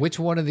turn. Cameron. Which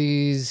one of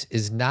these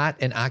is not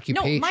an No,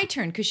 occupation? my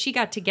turn, because she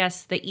got to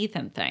guess the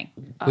Ethan thing.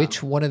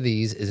 Which one of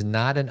these is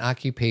not an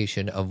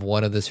occupation of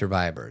one of the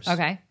survivors?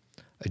 Okay.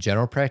 A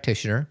general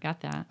practitioner,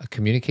 Got that. a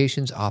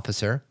communications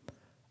officer,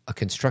 a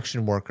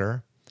construction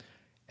worker,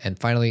 and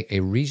finally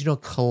a regional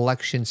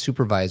collection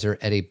supervisor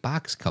at a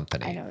box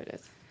company. I know it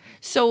is.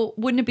 So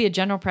wouldn't it be a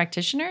general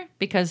practitioner?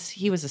 Because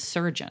he was a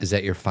surgeon. Is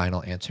that your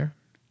final answer?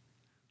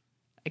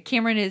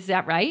 Cameron, is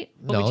that right?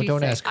 What No, would you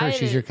don't say? ask her.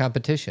 She's your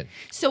competition.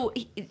 So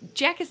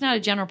Jack is not a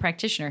general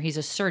practitioner. He's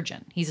a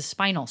surgeon. He's a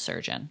spinal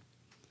surgeon.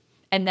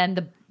 And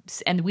then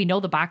we know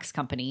the box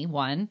company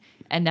one.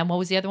 And then what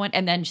was the other one?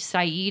 And then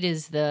Saeed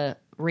is the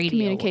radio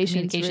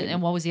Communications.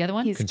 And what was the other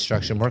one?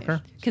 Construction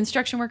worker?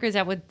 Construction worker. Is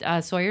that what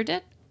Sawyer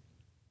did?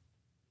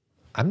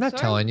 I'm not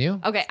telling you.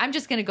 Okay, I'm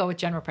just going to go with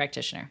general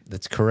practitioner.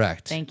 That's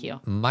correct. Thank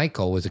you.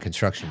 Michael was a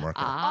construction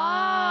worker.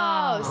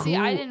 Oh, see,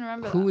 I didn't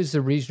remember Who that. is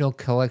the regional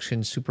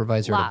collection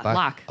supervisor at a box?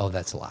 Locke. Oh,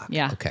 that's Locke.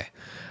 Yeah. Okay.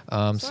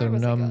 So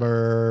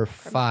number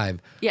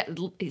 5. Yeah,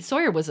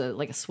 Sawyer was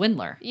like a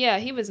swindler. Yeah,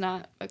 he was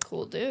not a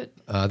cool dude.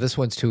 This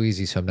one's too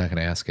easy, so I'm not going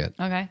to ask it.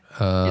 Okay.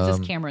 Is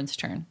this Cameron's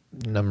turn?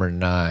 Number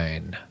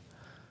 9.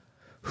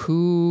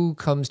 Who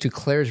comes to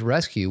Claire's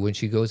rescue when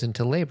she goes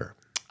into labor?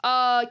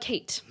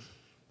 Kate.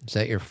 Is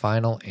that your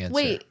final answer?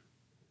 Wait.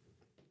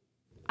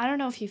 I don't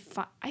know if you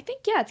I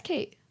think, yeah, it's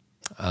Kate.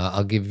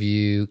 I'll give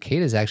you.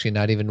 Kate is actually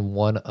not even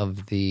one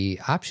of the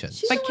options.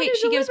 She's But the one Kate, who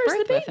she gives delivers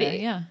birth the with baby.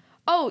 it. Yeah.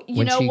 Oh, you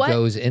When know she what?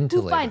 goes into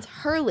Who labor. finds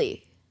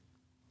Hurley?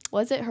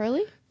 Was it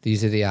Hurley?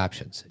 These are the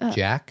options: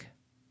 Jack,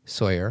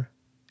 Sawyer,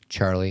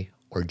 Charlie,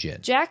 or Jin.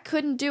 Jack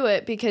couldn't do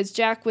it because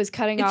Jack was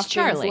cutting It's off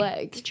Charlie. Jin's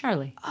leg. It's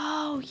Charlie.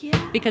 Oh,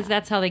 yeah. Because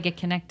that's how they get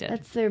connected.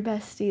 That's their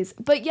besties.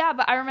 But yeah,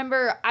 but I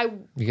remember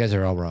You guys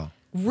are all wrong.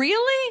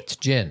 Really? It's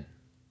Jin.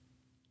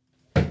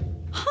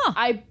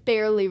 I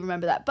barely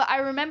remember that. But I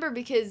remember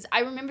because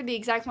I remember the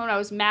exact moment I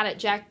was mad at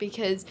Jack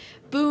because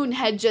Boone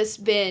had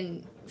just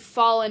been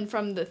fallen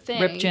from the thing.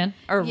 Rip Jin?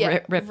 Or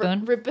Rip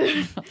Boone? Rip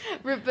Boone.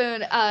 Rip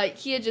Boone.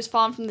 He had just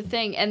fallen from the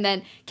thing. And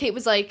then Kate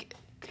was like,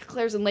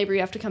 Claire's in labor, you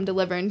have to come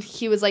deliver. And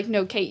he was like,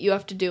 no, Kate, you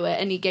have to do it.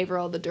 And he gave her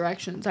all the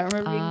directions. I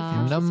remember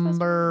being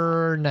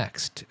Number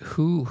next.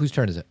 Whose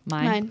turn is it?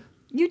 Mine.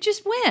 You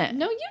just went.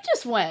 No, you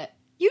just went.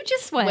 You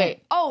just went.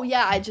 Wait. Oh,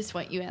 yeah, I just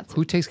went. You answered.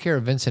 Who takes care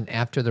of Vincent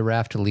after the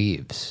raft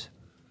leaves?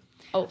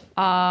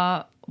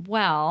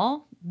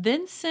 Well,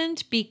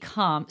 Vincent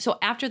becomes... So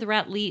after the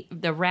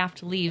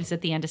raft leaves at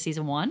the end of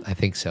season 1? I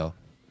think so.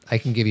 I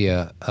can give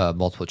you a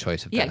multiple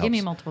choice if Yeah, that give me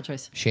a helps. multiple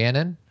choice.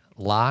 Shannon,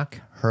 Locke,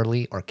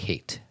 Hurley, or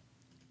Kate?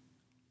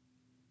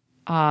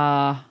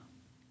 Not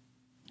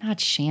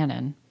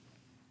Shannon.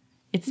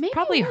 It's Maybe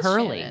probably it was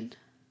Hurley. Shannon.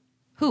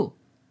 Who?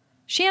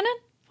 Shannon?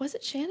 Was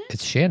it Shannon?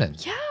 It's Shannon.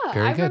 Yeah,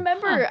 Very I good.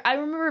 remember. I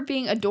remember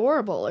being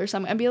adorable or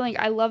something. I'd be like,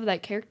 I love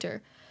that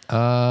character.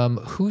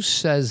 Who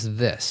says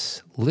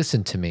this?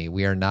 Listen to me.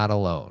 We are not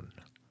alone.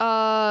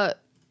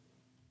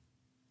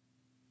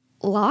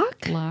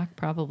 Locke? Locke,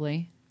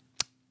 probably.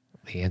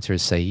 The answer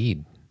is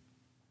Saeed.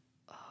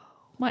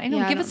 Well, I know.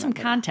 Yeah, I give don't us some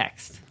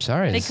context.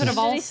 Sorry. They this could have is-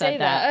 all Did he say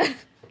said that.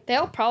 They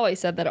all probably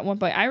said that at one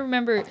point. I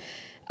remember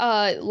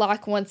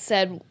Locke once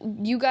said,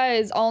 you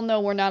guys all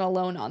know we're not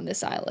alone on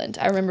this island.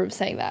 I remember him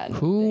saying that.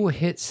 Who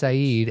hit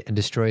Saeed and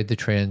destroyed the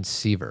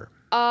transceiver?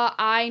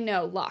 I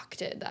know Locke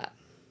did that.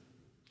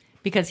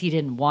 Because he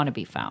didn't want to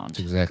be found. That's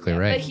exactly But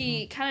right.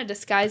 he kind of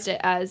disguised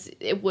it as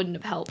it wouldn't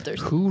have helped or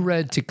something. Who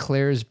read to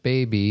Claire's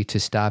baby to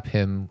stop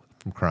him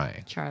from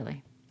crying?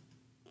 Charlie.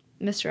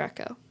 Mr.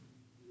 Echo.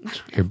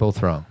 You're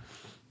both wrong.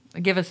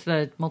 Give us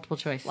the multiple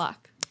choice.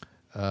 Locke.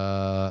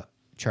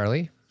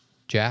 Charlie,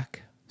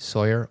 Jack,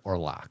 Sawyer, or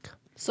Locke?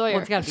 Sawyer. Well,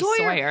 it's gotta be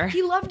Sawyer.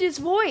 He loved his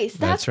voice.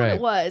 That's That's what right.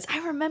 it was.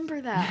 I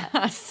remember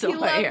that. Sawyer. He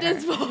loved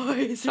his voice.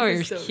 It was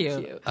Sawyer's so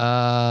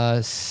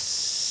cute.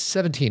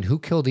 17. Who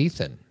killed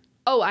Ethan?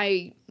 Oh,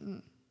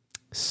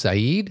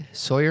 Saeed,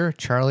 Sawyer,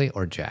 Charlie,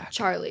 or Jack?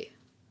 Charlie.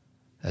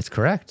 That's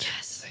correct.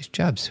 Yes. Nice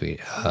job, sweet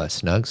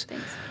Snugs.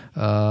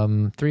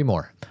 3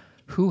 more.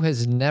 Who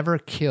has never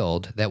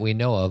killed that we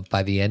know of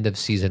by the end of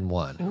season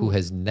 1? Who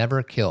has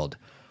never killed?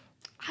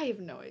 I have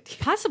no idea.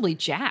 Possibly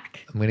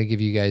Jack. I'm going to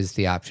give you guys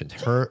the options.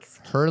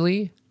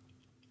 Hurley,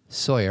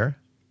 Sawyer,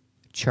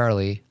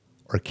 Charlie,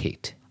 or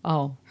Kate.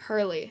 Oh,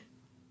 Hurley.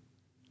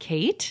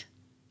 Kate?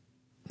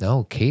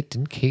 No,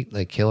 didn't Kate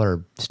like kill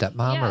her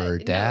stepmom Yeah, or her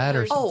no, dad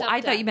her or Oh, something?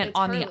 I thought you meant It's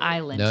on Hurley. the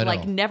island. No,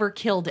 Like no. never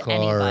killed Correct.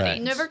 anybody.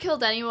 Never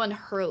killed anyone.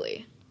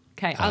 Hurley.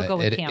 Okay, I'll go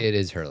with Cam. It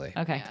is Hurley.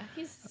 Okay.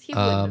 Yeah, he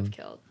wouldn't have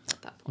killed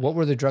at that point. What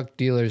were the drug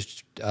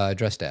dealers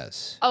dressed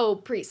as? Oh,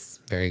 priests.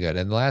 Very good.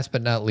 And last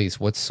but not least,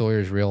 what's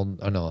Sawyer's real?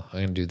 Oh no, I'm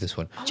going to do this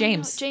one.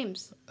 James. No,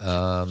 James.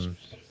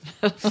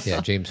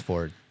 Yeah, James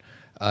Ford.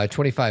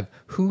 25.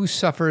 Who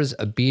suffers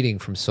a beating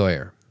from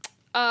Sawyer?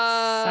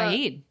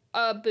 Saeed.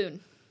 Boone.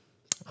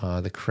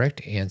 The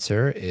correct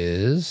answer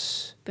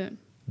is Boone.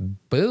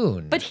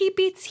 Boone. But he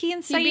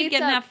and Saeed beats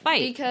get in that up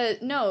fight. because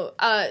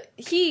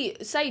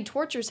Saeed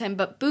tortures him,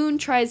 but Boone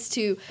tries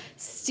to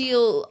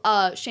steal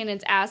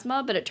Shannon's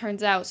asthma, but it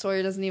turns out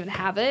Sawyer doesn't even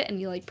have it, and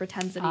he like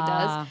pretends that he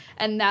does,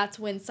 and that's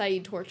when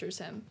Saeed tortures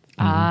him.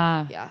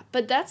 Yeah,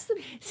 but that's the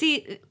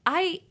See,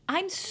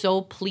 I'm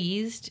so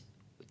pleased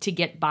to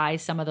get by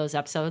some of those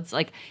episodes.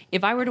 Like,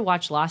 if I were to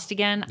watch Lost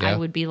again, I Yeah.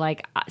 would be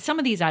like, some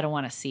of these I don't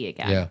want to see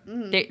again.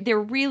 Yeah.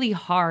 They're really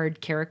hard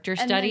character and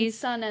studies. then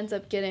Son ends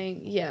up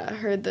getting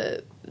her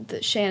the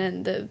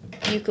Shannon the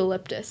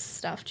eucalyptus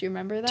stuff. Do you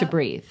remember that? To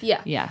breathe.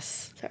 Yeah.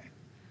 Yes. Sorry.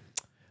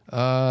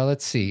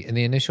 Let's see. In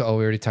the initial,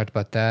 we already talked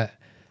about that.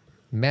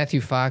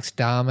 Matthew Fox,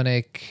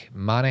 Dominic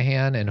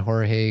Monaghan, and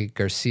Jorge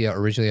Garcia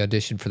originally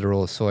auditioned for the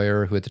role of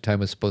Sawyer, who at the time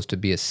was supposed to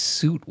be a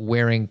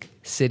suit-wearing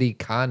city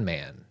con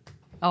man.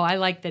 Oh, I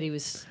like that he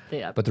was.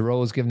 But the role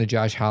was given to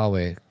Josh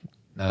Holloway,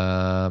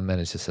 and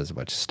it just says a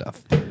bunch of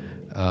stuff.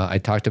 I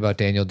talked about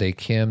Daniel Day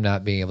Kim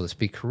not being able to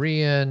speak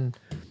Korean.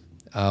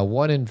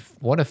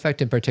 One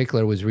effect in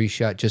particular was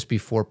reshot just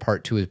before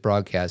part 2 was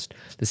broadcast.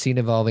 The scene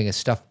involving a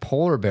stuffed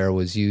polar bear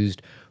was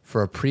used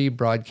for a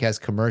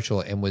pre-broadcast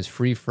commercial and was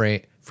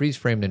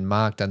freeze-framed and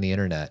mocked on the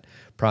internet,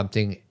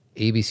 prompting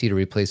ABC to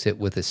replace it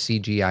with a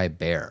CGI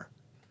bear.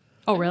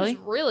 Oh, really? It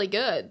was really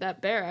good.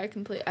 That bear,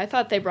 I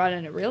thought they brought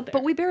in a real bear.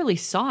 But we barely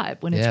saw it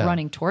when it's Yeah.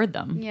 running toward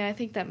them. Yeah, I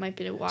think that might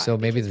be why. So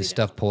maybe because the we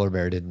stuffed polar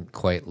bear didn't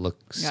quite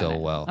look so Got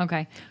it. well.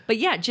 Okay. But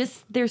yeah,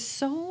 just there's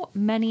so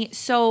many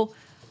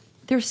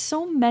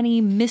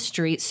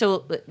mysteries.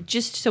 So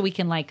just so we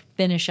can like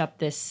finish up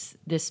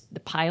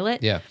the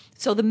pilot. Yeah.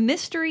 So the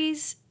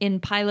mysteries in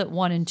pilot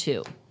 1 and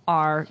 2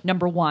 are,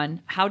 number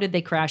 1, how did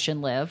they crash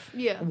and live?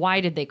 Yeah.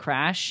 Why did they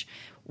crash?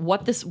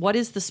 What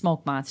is the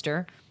smoke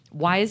monster?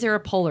 Why is there a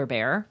polar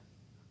bear?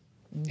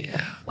 Yeah.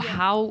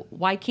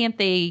 Why can't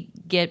they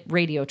get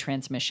radio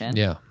transmission?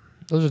 Yeah.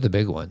 Those are the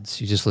big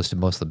ones. You just listed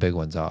most of the big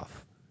ones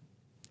off.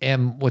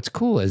 And what's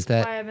cool is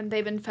that, Why haven't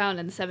they been found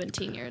in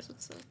 17 years?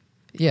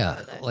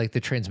 like the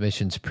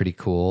transmission's pretty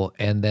cool.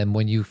 And then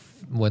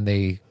when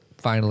they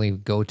finally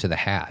go to the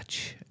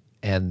hatch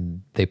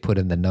and they put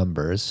in the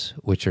numbers,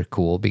 which are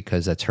cool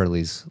because that's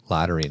Hurley's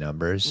lottery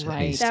numbers. Right.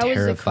 And he's That was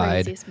the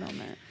terrified. craziest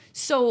moment.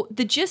 So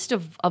the gist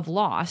of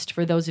Lost,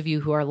 for those of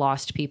you who are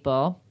Lost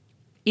people,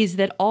 is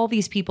that all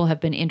these people have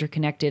been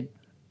interconnected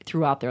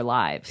throughout their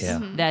lives. Yeah.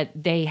 That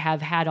they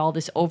have had all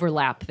this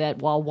overlap, that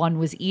while one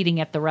was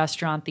eating at the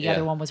restaurant, the Yeah.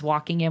 other one was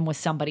walking in with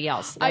somebody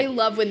else. I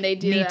love when they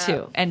do Me that.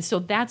 too. And so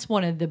that's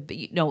one of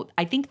the,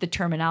 I think the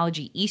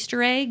terminology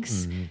Easter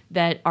eggs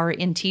that are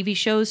in TV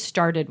shows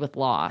started with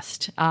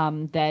Lost.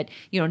 That,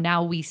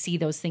 now we see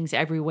those things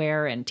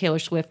everywhere, and Taylor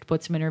Swift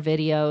puts them in her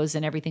videos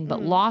and everything.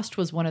 But Lost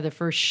was one of the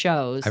first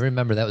shows. I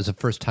remember that was the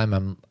first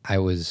time I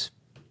was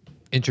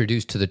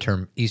introduced to the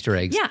term Easter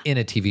eggs in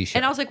a TV show.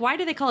 And I was like, why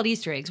do they call it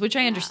Easter eggs? Which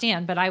I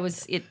understand, but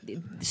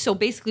so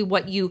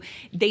basically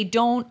they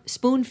don't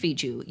spoon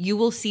feed you. You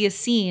will see a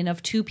scene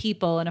of two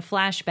people in a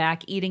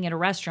flashback eating at a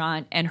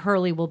restaurant, and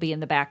Hurley will be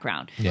in the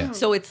background. Yeah.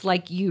 So it's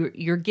like you're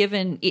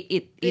given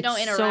They don't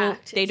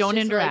interact. They It's don't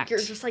just interact. Like, you're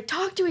just like,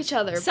 talk to each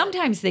other.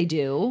 Sometimes they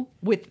do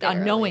with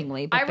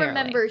unknowingly, but I barely.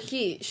 remember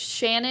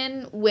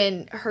Shannon,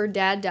 when her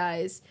dad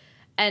dies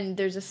and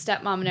there's a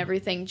stepmom and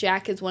everything,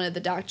 Jack is one of the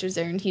doctors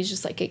there, and he's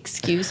just like,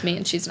 excuse me,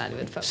 and she's not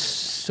even focused.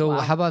 So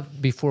how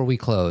about before we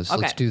close,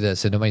 let's Okay. do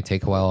this, and it might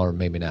take a while or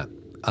maybe not.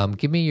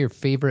 Give me your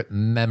favorite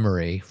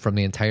memory from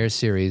the entire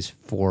series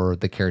for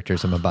the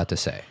characters I'm about to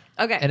say.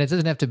 Okay. And it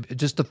doesn't have to be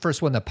just the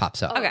first one that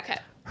pops up. Okay.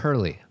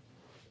 Hurley,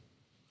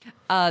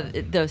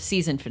 The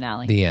season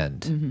finale. the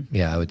end.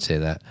 Yeah, I would say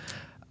that.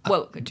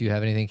 Well, Do you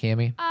have anything,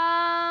 Cammie?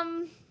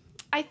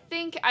 I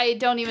think I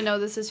don't even know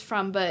this is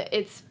from, but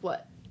it's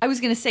what? I was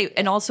going to say,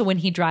 and also when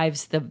he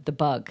drives the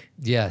bug.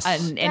 Yes.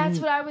 And That's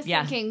what I was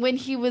yeah. thinking when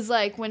he was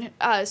like, when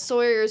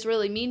Sawyer is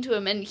really mean to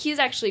him, and he's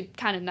actually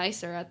kind of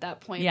nicer at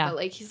that point. Yeah. But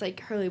like, he's like,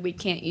 Hurley, we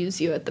can't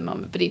use you at the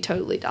moment, but he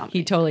totally dominates.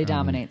 He totally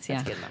dominates,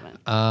 yeah. That's a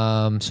good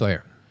moment.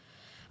 Sawyer.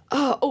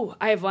 Oh,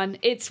 I have one.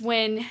 It's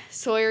when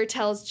Sawyer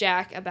tells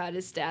Jack about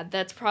his dad.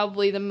 That's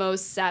probably the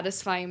most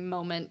satisfying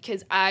moment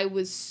because I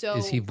was so.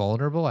 Is he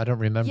vulnerable? I don't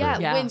remember.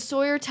 Yeah, when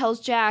Sawyer tells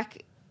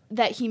Jack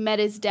that he met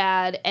his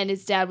dad, and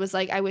his dad was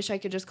like, I wish I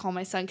could just call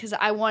my son, because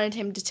I wanted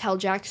him to tell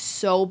Jack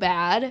so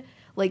bad.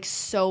 like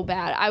so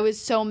bad. I was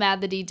so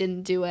mad that he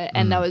didn't do it,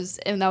 and that was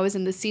in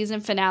the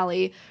season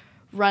finale,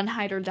 Run,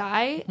 Hide, or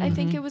Die, I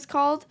think it was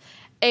called.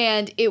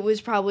 And it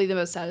was probably the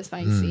most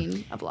satisfying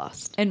scene of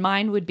Lost. And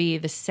mine would be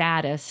the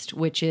saddest,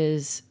 which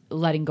is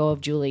letting go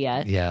of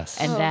Juliet. Yes.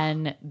 And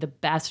then the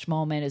best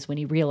moment is when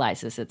he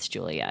realizes it's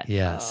Juliet.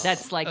 Yes.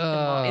 That's like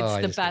I it's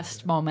the just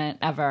best moment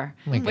ever.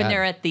 my When God.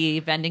 they're at the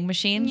vending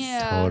machines.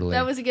 Yeah, Totally.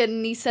 that was good.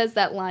 And he says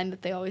that line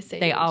that they always say.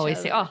 They to each always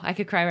say, other. "Oh, I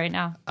could cry right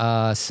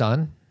now."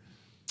 Sun,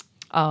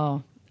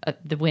 Oh,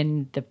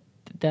 the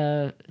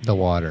the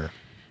water.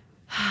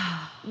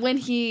 When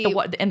he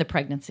and the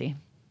pregnancy.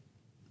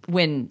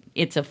 When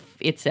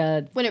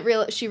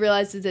she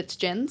realizes it's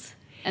Jin's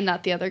and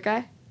not the other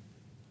guy.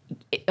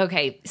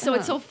 Okay, so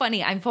it's so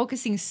funny. I'm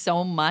focusing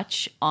so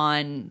much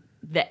on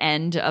the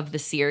end of the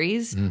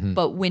series,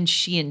 but when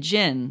she and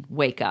Jin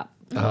wake up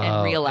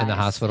and realize in the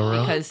hospital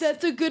room? because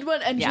That's a good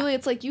one. And Yeah.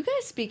 Juliet's like, you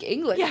guys speak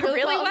English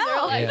really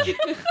well. And they're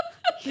like,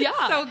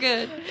 yeah. so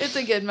good. It's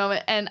a good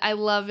moment. And I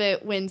love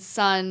it when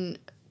Sun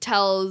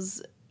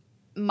tells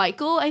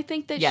Michael, I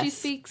think, that she Yes.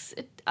 speaks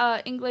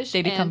English.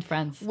 They become and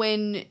friends.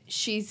 When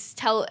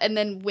and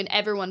then when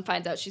everyone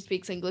finds out she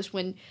speaks English,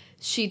 when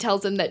she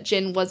tells him that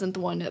Jin wasn't the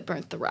one that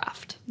burnt the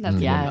raft. That's a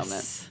good moment.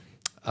 Yes.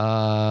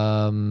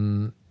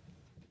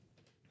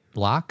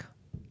 Locke.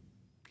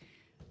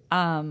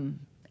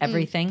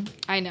 Everything.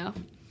 I know.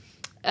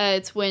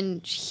 It's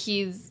when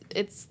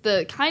it's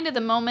the kind of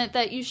the moment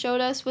that you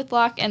showed us with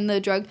Locke and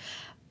the drug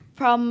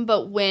problem,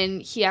 but when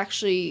he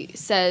actually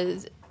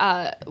says,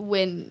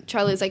 when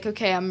Charlie's like,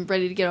 okay, I'm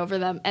ready to get over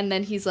them, and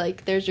then he's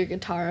like, there's your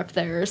guitar up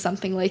there or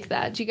something like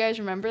that. Do you guys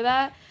remember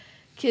that?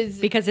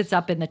 Because it's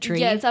up in the tree.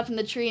 Yeah, it's up in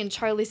the tree, and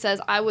Charlie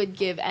says, I would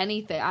give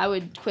anything. I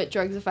would quit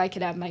drugs if I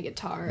could have my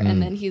guitar.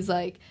 And then he's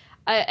like,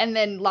 and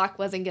then Locke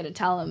wasn't going to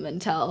tell him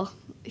until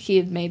he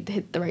had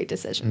made the right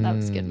decision. That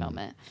was a good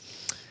moment.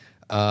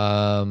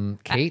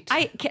 Kate.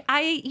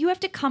 You have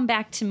to come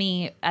back to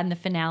me on the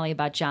finale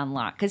about John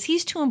Locke because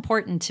he's too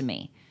important to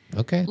me.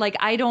 Okay. Like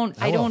I don't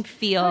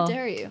feel. How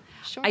dare you?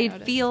 Short I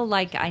notice. feel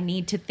like I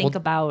need to think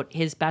about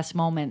his best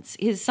moments.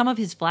 Some of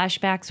his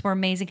flashbacks were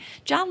amazing.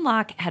 John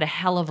Locke had a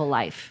hell of a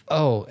life.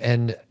 Oh,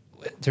 and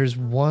there's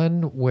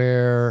one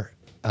where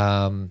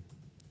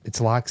it's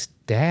Locke's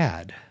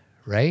dad,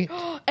 right?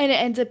 And it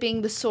ends up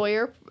being the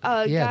Sawyer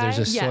guy. There's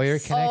a Sawyer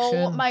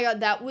connection. Oh my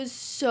god, that was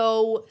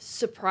so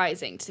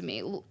surprising to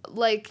me.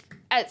 Like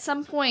at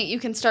some point you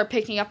can start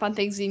picking up on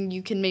things and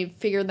you can maybe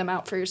figure them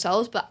out for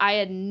yourselves, but I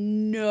had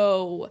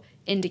no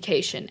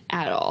indication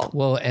at all.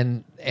 Well,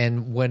 and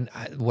when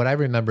what I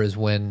remember is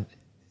when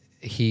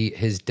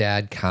his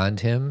dad conned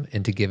him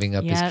into giving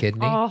up his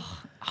kidney. Oh,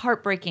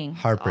 heartbreaking.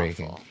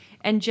 Heartbreaking. Awful.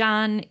 And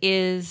John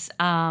is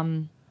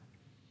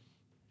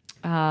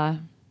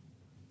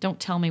don't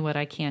tell me what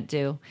I can't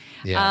do.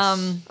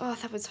 Yes. Oh,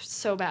 that was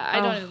so bad. I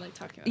don't even like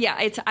talking about it.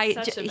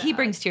 Yeah, Such a he bad-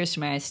 brings tears to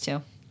my eyes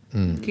too.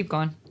 Keep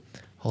going.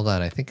 Hold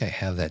on, I think I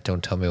have that.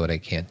 Don't tell me what I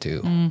can't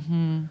do.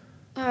 Oh,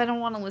 I don't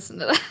want to listen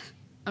to that.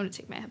 I'm going to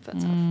take my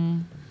headphones off.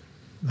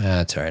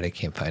 That's all right. I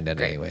can't find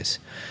it anyways.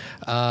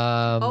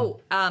 I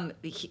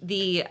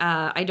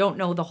don't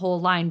know the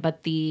whole line,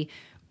 but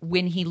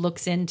when he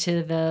looks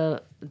into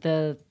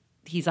the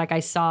he's like, I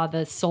saw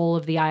the soul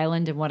of the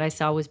island and what I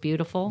saw was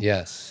beautiful.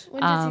 Yes.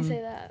 When does he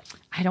say that?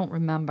 I don't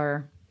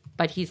remember,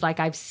 but he's like,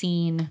 I've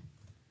seen.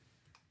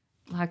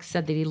 Locke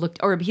said that he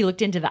looked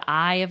into the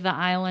eye of the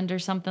island or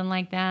something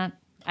like that.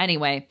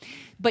 Anyway,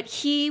 but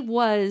he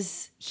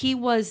was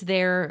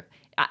there.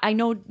 I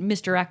know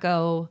Mr.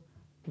 Echo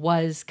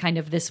was kind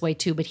of this way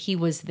too, but he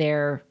was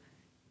their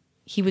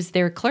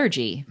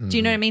clergy. Do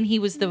you know what I mean? He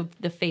was the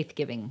faith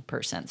giving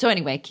person. So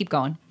anyway, keep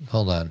going.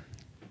 Hold on.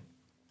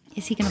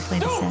 Is he going to play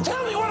the Don't synth?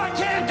 tell me what I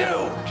can't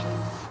do!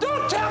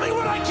 Don't tell me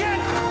what I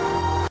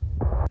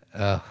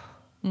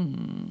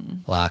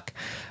can't... Locke.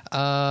 Who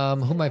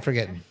am I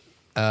forgetting?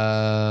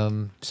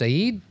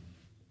 Saeed?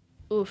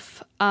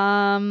 Oof.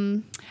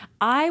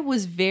 I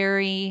was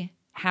very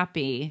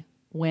happy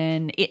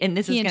when, and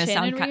this He is and going to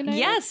sound, Shannon reunited?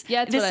 yes, Yeah,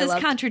 that's this what I is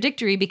loved.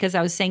 contradictory because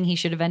I was saying he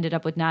should have ended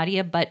up with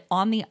Nadia, but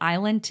on the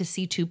island to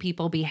see two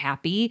people be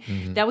happy,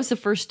 that was the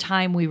first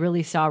time we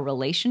really saw a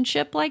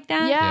relationship like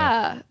that.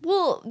 Yeah.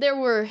 Well, there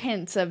were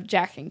hints of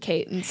Jack and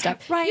Kate and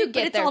stuff. Right, You but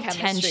get it's their all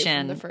chemistry tension.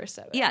 from the first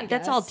episode. Yeah, I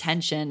that's all guess.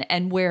 tension,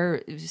 and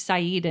where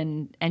Saeed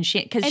and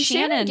Shannon, because And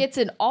Shannon gets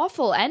an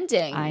awful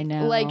ending. I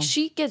know. Like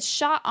she gets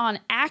shot on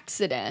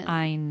accident.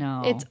 I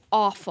know It's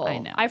awful. I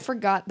know. I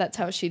forgot that's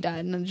how she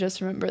died, and I just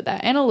remembered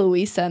that. Anna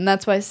Luisa, and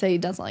that's why I say he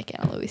doesn't like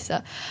Anna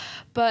Luisa.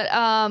 But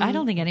I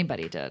don't think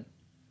anybody did.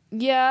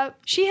 yeah,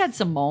 She had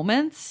some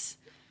moments,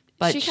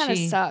 but She kinda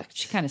sucked.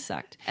 She kind of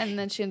sucked. and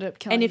then she ended up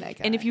killing that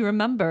guy. And if you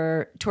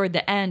remember toward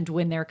the end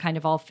when they're kind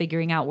of all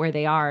figuring out where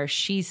they are,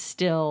 she's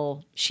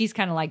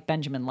kind of like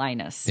Benjamin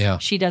Linus. Yeah.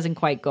 She doesn't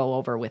quite go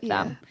over with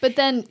them. But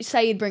then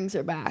Saeed brings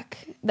her back.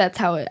 That's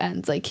how it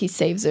ends. Like he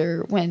saves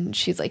her when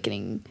she's like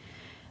getting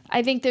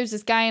I think there's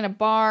this guy in a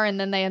bar, and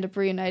then they end up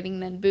reuniting.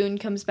 Then Boone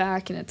comes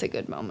back, and it's a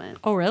good moment.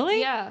 Oh,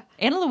 really? Yeah.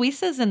 Anna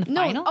Luisa's in the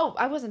final? Oh,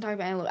 I wasn't talking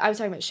about Anna. I was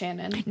talking about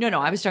Shannon.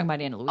 No, I was talking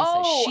about Anna Luisa. Oh,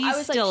 I She's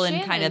was like, still in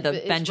Shannon kind of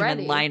the is Benjamin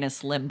ready.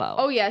 Linus limbo.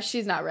 Oh yeah,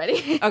 she's not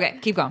ready. Okay,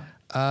 keep going.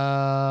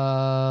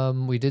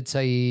 We did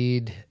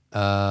Saeed,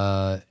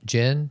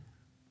 Jen.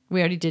 We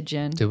already did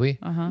Jen. Did we?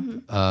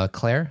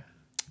 Claire.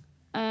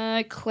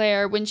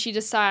 Claire, when she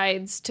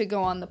decides to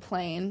go on the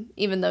plane,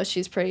 even though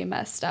she's pretty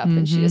messed up,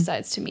 and she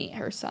decides to meet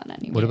her son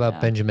anyway. What about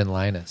Benjamin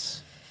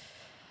Linus?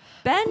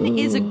 Ben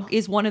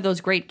is one of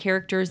those great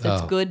characters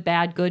that's good,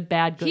 bad, good,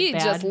 bad, good, He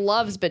bad. just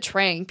loves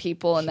betraying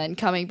people and then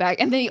coming back,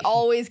 and then he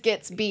always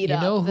gets beat You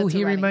up. know who That's a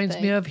he running reminds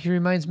thing. me of? He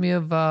reminds me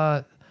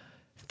of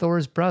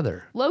Thor's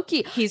brother.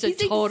 Loki. He's a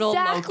total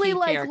exactly Loki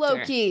like character.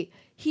 Loki.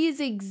 He's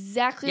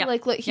exactly Yep.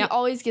 like Loki. He Yep.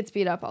 always gets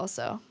beat up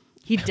also.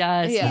 He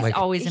does. Yeah. He's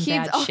always in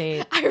He's bad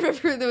shape. I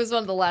remember there was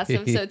one of the last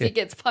episodes he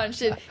gets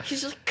punched and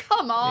he's just,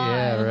 come on.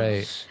 Yeah,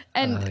 right.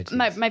 And Oh,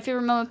 my jeez.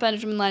 favorite moment with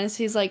Benjamin Linus,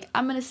 he's like,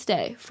 I'm going to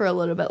stay for a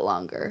little bit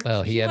longer.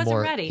 Oh, he had wasn't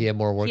more. ready. He had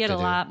more work He had to a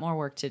do. lot more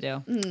work to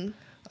do.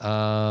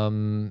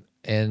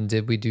 And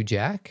did we do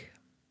Jack?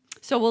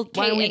 So why Kate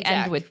don't we and end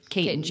Jack. with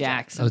Kate and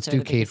Jack? since Let's they're do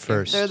the Kate biggest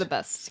characters. first. They're the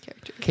best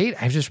characters. Kate,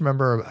 I just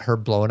remember her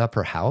blowing up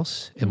her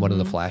house in one of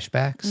the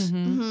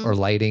flashbacks, or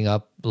lighting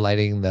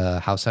the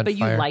house on But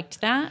fire. you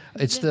liked that?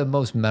 It's the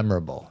most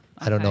memorable.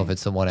 I don't know if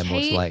it's the one I most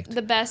Kate, liked.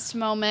 the best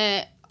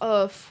moment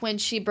of when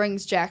she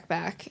brings Jack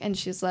back and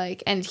she's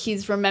like, and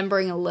he's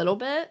remembering a little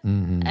bit,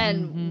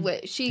 and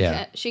she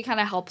Yeah. she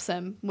kind of helps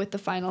him with the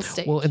final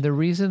stage. Well, and the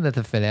reason that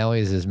the finale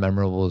is as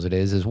memorable as it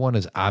is one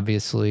is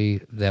obviously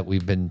that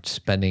we've been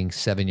spending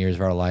 7 years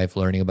of our life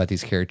learning about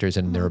these characters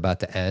and they're about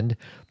to end.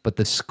 But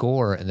the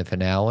score in the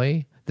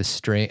finale, the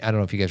string, I don't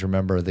know if you guys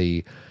remember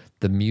the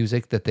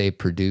music that they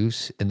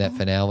produce in that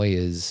finale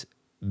is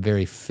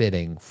very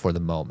fitting for the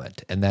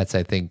moment. And that's,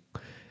 I think,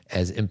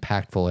 as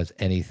impactful as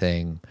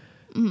anything.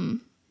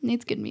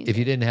 Needs good music. If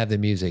you didn't have the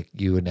music,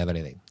 you wouldn't have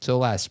anything. So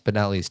last but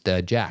not least,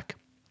 Jack.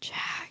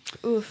 Jack,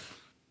 oof.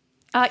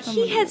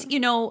 He has,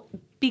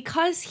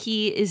 because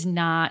he is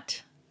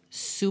not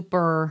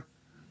super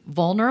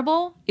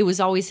vulnerable, it was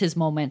always his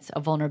moments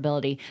of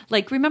vulnerability.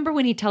 Like, remember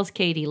when he tells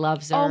Kate he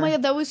loves her? Oh my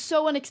god, that was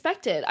so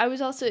unexpected. I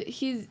was also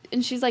she's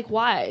like,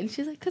 why? And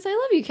she's like, because I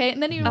love you, Kate.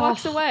 And then he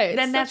walks away.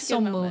 Then It's that's such a so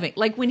good moment. moving.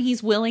 Like when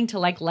he's willing to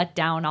let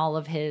down all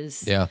of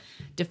his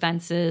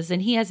defenses,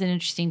 and he has an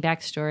interesting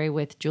backstory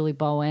with Julie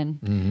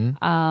Bowen,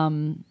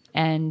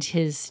 and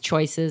his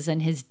choices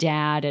and his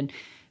dad, and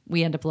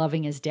we end up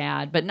loving his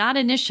dad, but not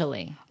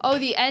initially. Oh,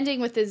 the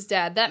ending with his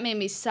dad, that made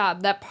me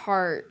sob. That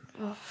part.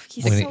 Oh,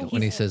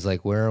 When he says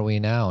like, "Where are we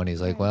now?" and he's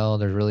like, "Well,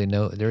 there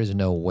is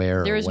no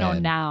where. There or is no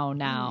when."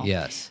 now.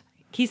 Yes.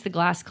 He's the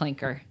glass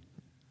clinker.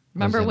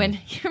 Remember when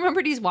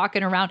he's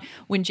walking around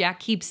when Jack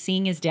keeps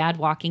seeing his dad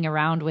walking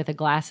around with a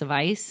glass of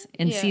ice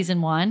in Yeah.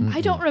 season 1?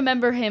 I don't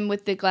remember him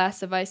with the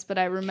glass of ice, but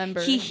I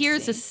remember He him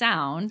hears a seeing-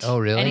 sound. Oh,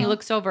 really? And he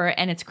looks over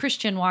and it's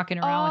Christian walking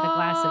around with a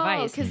glass of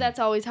ice. because that's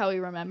always how he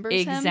remembers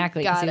him.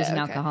 Exactly, because Got he was it, an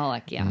okay.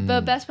 alcoholic. Yeah.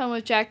 The best one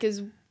with Jack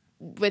is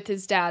with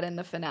his dad in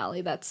the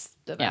finale. That's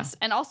the Yeah. best,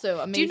 and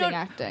also amazing Do you know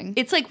acting.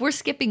 It's like we're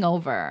skipping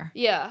over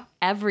Yeah,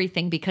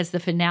 everything because the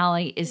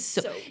finale is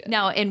so good.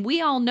 now, and we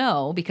all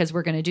know because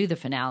we're going to do the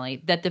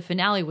finale that the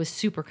finale was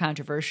super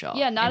controversial.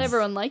 yeah. Not And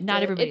everyone liked it.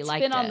 Not everybody It's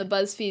liked been on it. the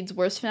BuzzFeed's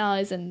worst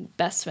finales and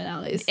best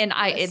finales. And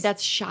list.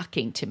 that's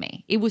shocking to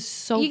me. It was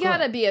so you good.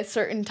 gotta be a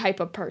certain type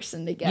of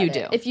person to get You it.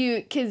 do. If you,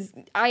 because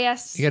I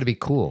asked You got to be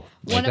cool.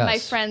 one like of my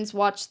us. friends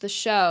watched the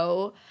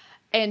show,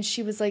 and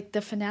she was like, the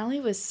finale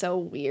was so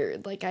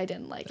weird. Like I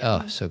didn't like it.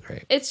 Oh, so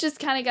great. It's just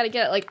kind of got to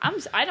get it. Like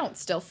I don't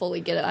still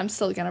fully get it. I'm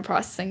still gonna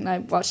processing. And I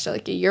watched it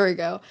like a year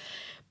ago,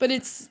 but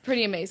it's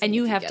pretty amazing. and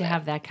you if have get to it.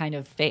 have that kind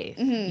of faith.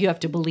 Mm-hmm. You have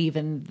to believe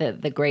in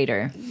the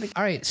greater.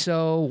 All right,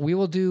 so we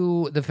will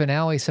do the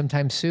finale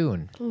sometime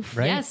soon,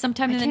 right? Yes,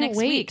 sometime in the can't next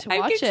wait week. to I'm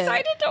watch it.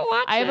 excited to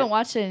watch it. I haven't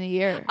watched it in a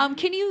year.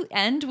 Can you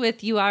end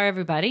with "You Are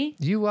Everybody"?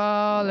 You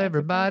all,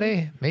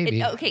 everybody,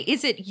 maybe. Okay,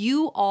 is it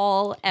 "You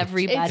All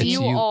Everybody"? It's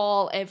you you.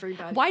 all,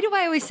 everybody. Why do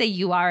I always say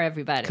 "You Are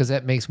Everybody"? Because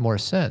that makes more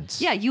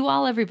sense. Yeah, "You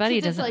All Everybody"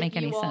 It's doesn't like make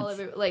any you all,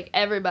 sense. like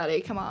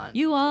everybody, come on.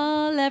 You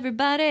all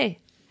everybody.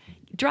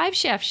 Drive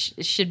Chef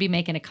should be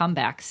making a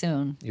comeback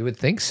soon. You would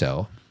think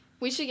so.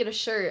 We should get a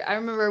shirt. I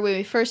remember when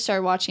we first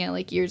started watching it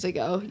like years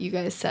ago, you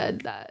guys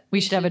said that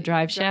We should have a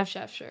Drive Chef?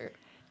 shirt.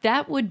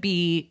 That would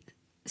be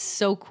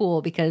so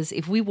cool because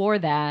if we wore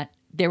that,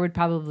 there would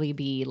probably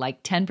be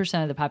like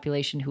 10% of the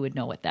population who would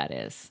know what that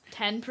is.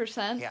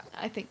 10%? Yeah.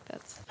 I think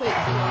that's. Wait,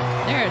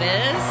 There it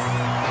is.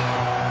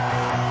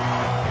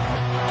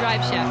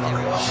 Drive Shaft,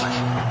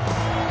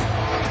 everyone.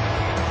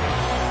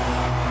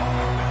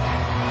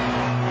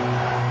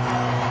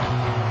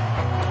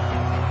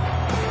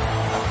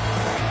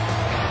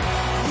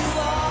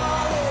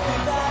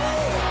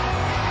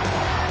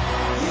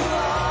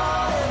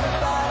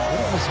 What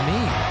does this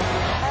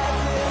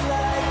mean?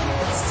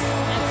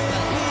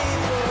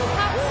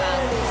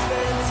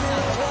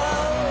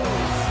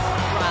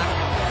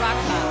 Rock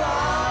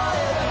pop.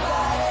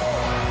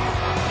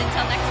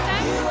 Until next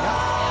time.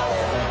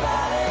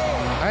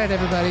 right,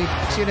 everybody.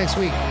 See you next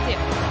week. See ya.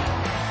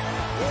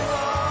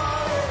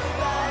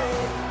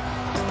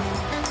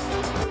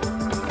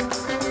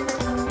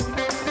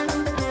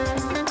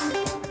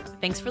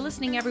 Thanks for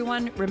listening,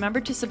 everyone.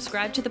 Remember to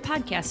subscribe to the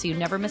podcast so you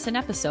never miss an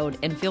episode,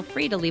 and feel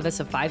free to leave us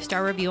a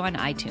 5-star review on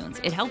iTunes.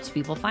 It helps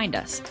people find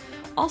us.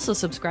 Also,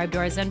 subscribe to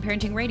our Zen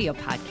Parenting Radio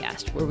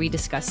podcast, where we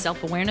discuss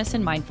self-awareness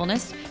and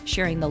mindfulness,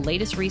 sharing the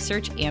latest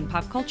research and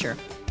pop culture.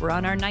 We're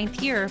on our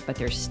 9th year, but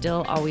there's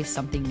still always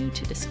something new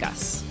to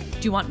discuss.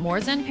 Do you want more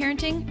Zen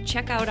parenting?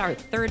 Check out our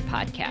 3rd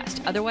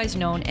podcast, otherwise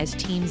known as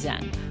Team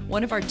Zen.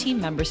 One of our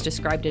team members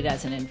described it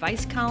as an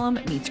advice column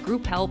meets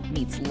group help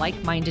meets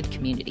like-minded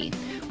community.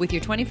 With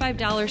your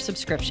 $25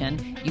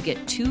 subscription, you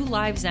get 2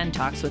 live Zen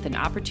Talks with an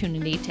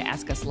opportunity to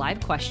ask us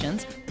live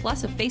questions,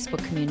 plus a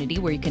Facebook community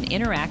where you can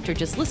interact or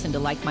just listen to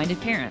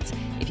like-minded parents.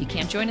 If you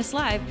can't join us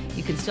live,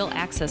 you can still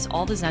access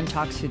all the Zen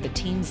Talks through the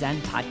Team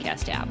Zen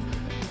podcast app.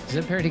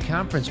 Zen Parenting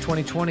Conference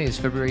 2020 is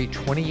February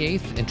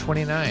 28th and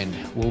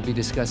 29th. We'll be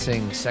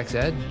discussing sex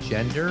ed,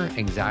 gender,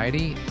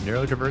 anxiety,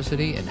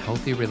 neurodiversity, and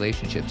healthy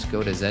relationships.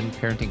 Go to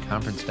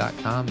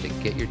zenparentingconference.com to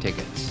get your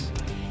tickets.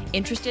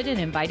 Interested in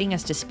inviting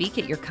us to speak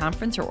at your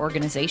conference or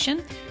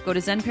organization? Go to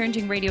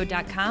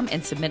zenparentingradio.com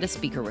and submit a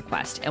speaker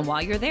request. And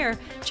while you're there,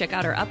 check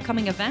out our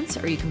upcoming events,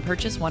 or you can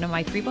purchase one of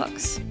my 3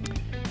 books.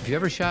 If you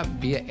ever shop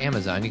via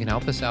Amazon, you can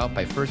help us out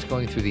by first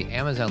going through the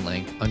Amazon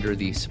link under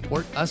the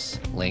Support Us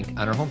link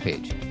on our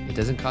homepage. It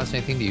doesn't cost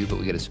anything to you, but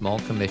we get a small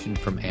commission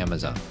from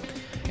Amazon.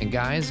 And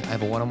guys, I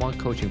have a one-on-one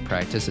coaching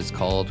practice. It's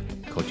called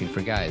Coaching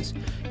for Guys.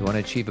 You want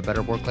to achieve a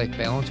better work-life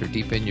balance or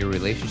deepen your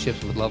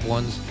relationships with loved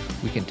ones?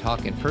 We can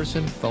talk in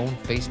person, phone,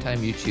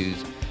 FaceTime, you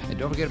choose. And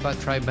don't forget about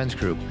Tribe Men's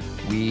Group.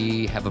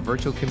 We have a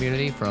virtual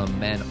community from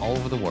men all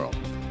over the world.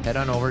 Head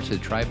on over to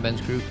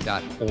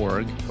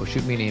tribemensgroup.org or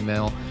shoot me an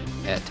email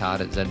at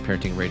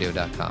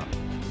todd@zenparentingradio.com.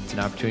 It's an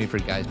opportunity for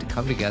guys to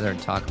come together and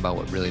talk about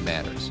what really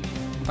matters.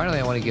 Finally,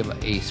 I want to give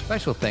a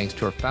special thanks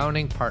to our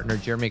founding partner,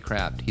 Jeremy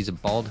Kraft. He's a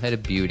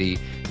bald-headed beauty,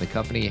 and the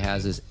company he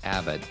has is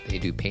Avid. They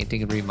do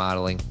painting and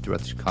remodeling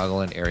throughout the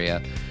Chicagoland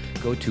area.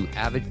 Go to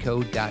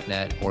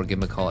avidco.net or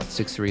give them a call at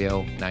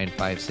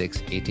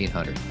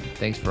 630-956-1800.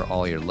 Thanks for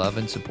all your love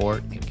and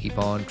support, and keep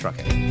on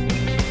trucking.